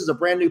 And this is a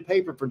brand new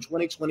paper from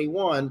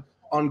 2021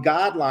 on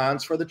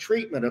guidelines for the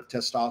treatment of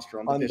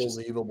testosterone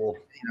deficiency,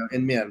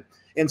 in men.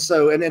 And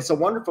so, and it's a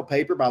wonderful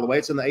paper, by the way.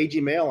 It's in the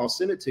Aging Male. I'll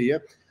send it to you.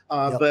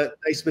 But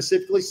they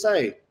specifically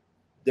say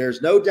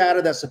there's no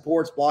data that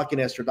supports blocking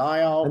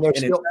estradiol. And there's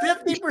still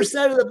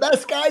 50% of the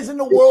best guys in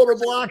the world are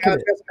blocking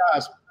it.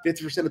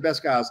 50% of the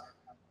best guys.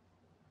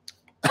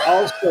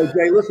 Also,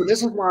 Jay, listen,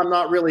 this is why I'm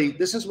not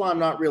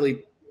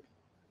really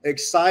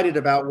excited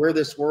about where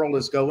this world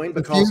is going,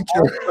 because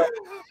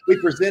we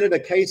presented a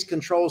case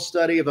control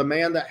study of a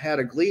man that had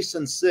a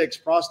Gleason 6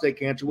 prostate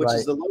cancer, which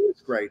is the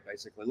lowest grade,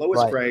 basically,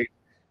 lowest grade.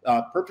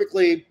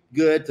 Perfectly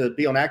good to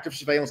be on active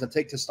surveillance and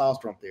take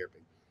testosterone therapy.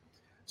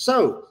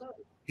 So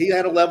he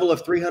had a level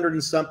of 300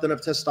 and something of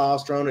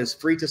testosterone. His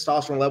free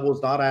testosterone level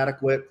was not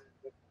adequate.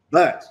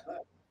 But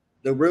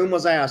the room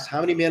was asked, how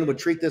many men would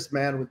treat this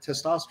man with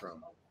testosterone?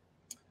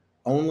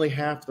 Only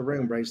half the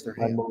room raised their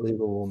hand.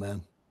 Unbelievable,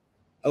 man.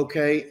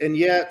 Okay. And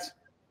yet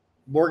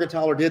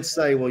Morgenthaler did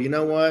say, well, you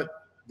know what?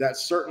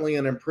 That's certainly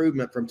an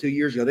improvement from 2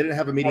 years ago. They didn't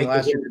have a meeting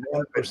last year.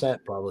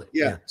 100% probably.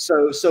 Yeah.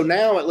 So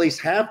now at least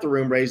half the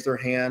room raised their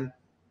hand,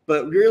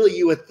 but really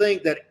you would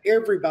think that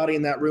everybody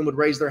in that room would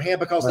raise their hand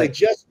because they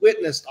just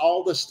witnessed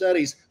all the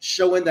studies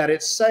showing that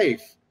it's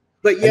safe.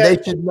 But yet and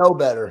they should know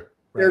better.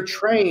 They're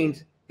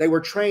trained. They were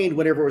trained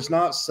whenever it was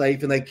not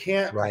safe, and they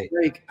can't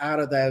break out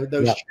of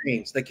those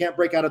chains. They can't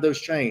break out of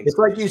those chains. It's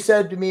like you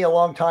said to me a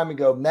long time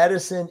ago,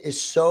 medicine is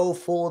so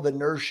full of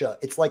inertia.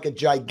 It's like a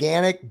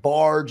gigantic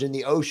barge in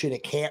the ocean.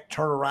 It can't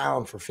turn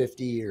around for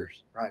 50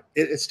 years. Right.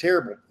 It's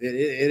terrible.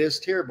 It is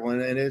terrible.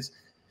 And it is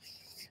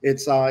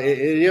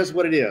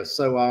what it is.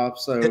 So,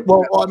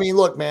 well, I mean,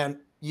 look, man,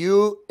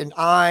 you and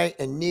I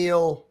and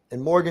Neil and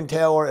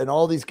Morgenthaler and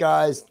all these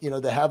guys,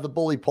 that have the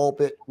bully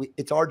pulpit.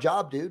 It's our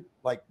job, dude.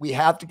 Like, we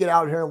have to get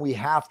out here and we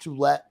have to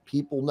let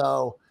people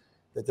know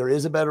that there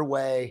is a better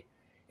way.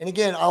 And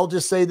again, I'll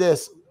just say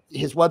this,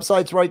 his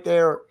website's right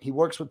there. He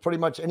works with pretty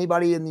much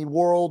anybody in the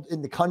world,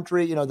 in the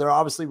country. There are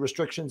obviously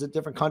restrictions at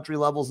different country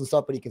levels and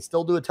stuff, but he can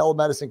still do a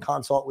telemedicine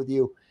consult with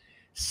you.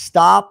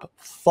 Stop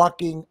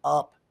fucking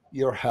up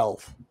your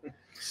health.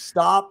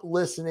 Stop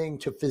listening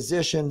to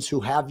physicians who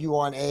have you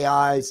on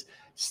AIs.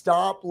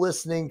 Stop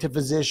listening to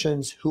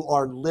physicians who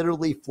are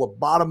literally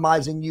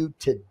phlebotomizing you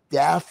to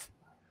death,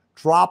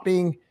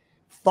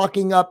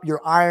 fucking up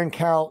your iron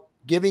count,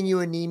 giving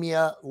you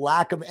anemia,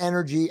 lack of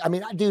energy. I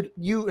mean, dude,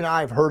 you and I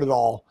have heard it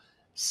all.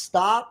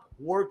 Stop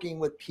working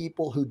with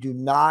people who do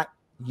not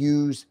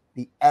use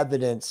the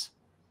evidence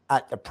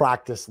at the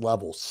practice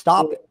level.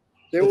 Stop it.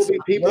 There will be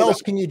people. What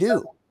else can you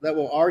do? That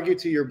will argue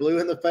to your blue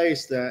in the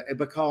face that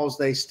because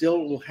they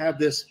still will have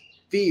this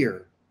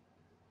fear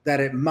that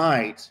it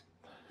might,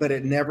 but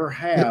it never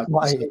has.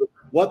 So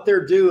what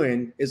they're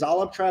doing is,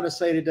 all I'm trying to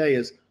say today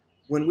is,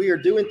 when we are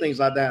doing things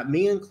like that,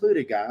 me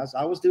included, guys,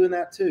 I was doing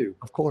that too.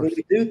 Of course. When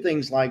we do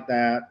things like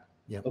that,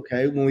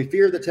 okay, when we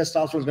fear that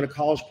testosterone is going to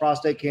cause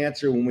prostate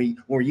cancer, when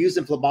we're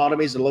using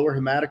phlebotomies to lower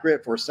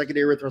hematocrit for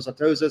secondary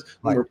erythrocytosis,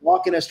 when we're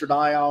blocking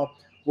estradiol,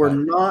 we're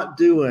not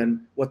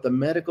doing what the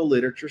medical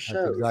literature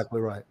shows. That's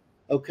exactly right.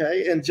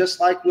 Okay, and just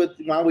like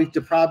while we've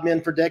deprived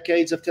men for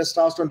decades of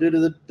testosterone due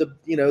to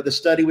the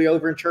study we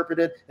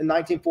overinterpreted in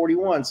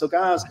 1941. So,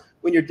 guys,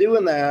 when you're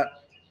doing that,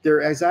 there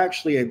is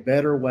actually a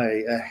better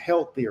way, a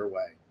healthier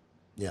way.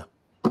 Yeah.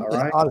 All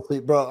right.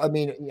 Honestly, bro, I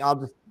mean, I'll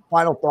just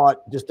final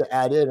thought just to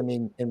add in. I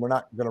mean, and we're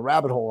not going to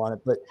rabbit hole on it,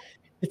 but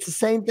it's the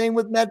same thing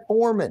with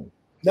metformin.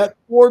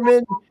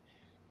 Metformin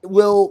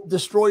will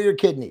destroy your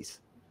kidneys.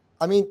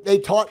 I mean, they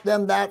taught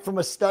them that from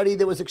a study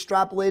that was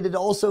extrapolated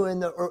also in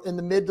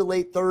the mid to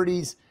late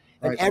 30s.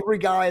 And every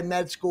guy in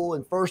med school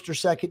in first or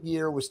second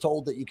year was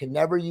told that you can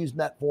never use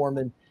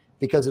metformin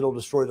because it'll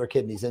destroy their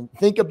kidneys. And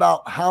think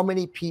about how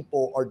many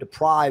people are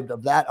deprived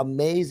of that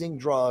amazing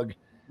drug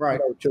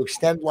to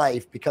extend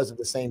life because of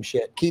the same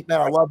shit. Keith,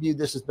 man, I love you.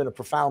 This has been a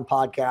profound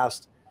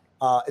podcast.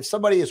 If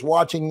somebody is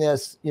watching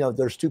this,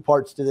 there's two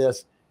parts to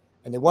this,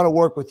 and they want to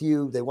work with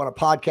you, they want to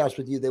podcast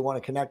with you, they want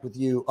to connect with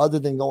you, other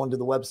than going to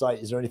the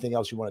website, is there anything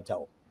else you want to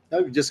tell them?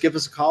 No, just give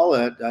us a call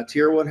at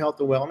Tier 1 Health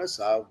and Wellness.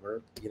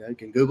 You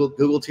can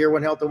Google Tier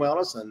 1 Health and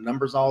Wellness, and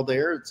numbers all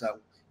there. It's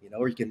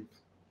or you can,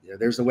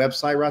 there's a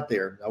website right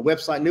there.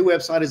 New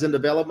website is in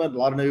development. A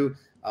lot of new,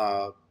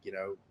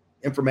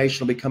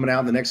 information will be coming out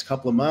in the next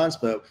couple of months.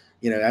 But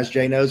as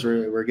Jay knows,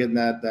 we're getting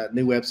that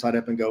new website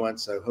up and going.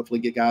 So hopefully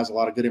get guys a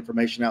lot of good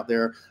information out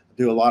there.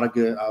 Do a lot of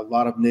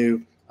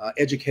new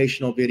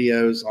educational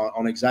videos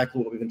on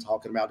exactly what we've been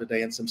talking about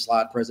today, and some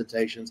slide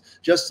presentations,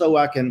 just so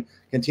I can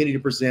continue to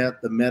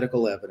present the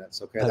medical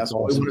evidence. Okay, that's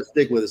what we want to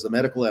stick with, is the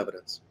medical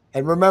evidence.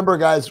 And remember,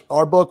 guys,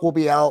 our book will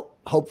be out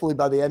hopefully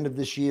by the end of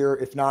this year,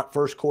 if not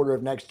first quarter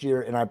of next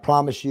year. And I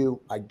promise you,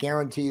 I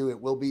guarantee you, it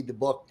will be the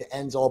book that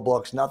ends all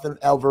books. Nothing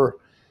ever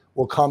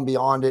will come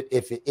beyond it.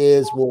 If it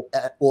is, we'll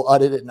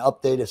edit it and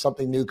update if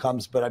something new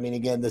comes. But I mean,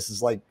 again, this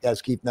is, like,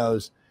 as Keith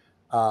knows,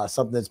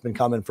 something that's been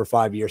coming for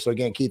 5 years. So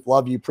again, Keith,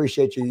 love you.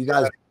 Appreciate you. You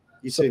guys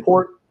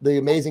support the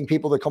amazing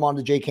people that come on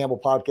the Jay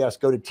Campbell podcast.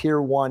 Go to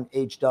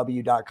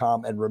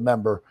tier1hw.com, and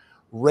remember,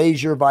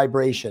 raise your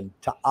vibration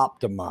to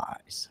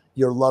optimize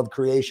your love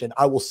creation.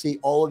 I will see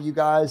all of you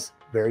guys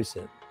very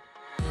soon.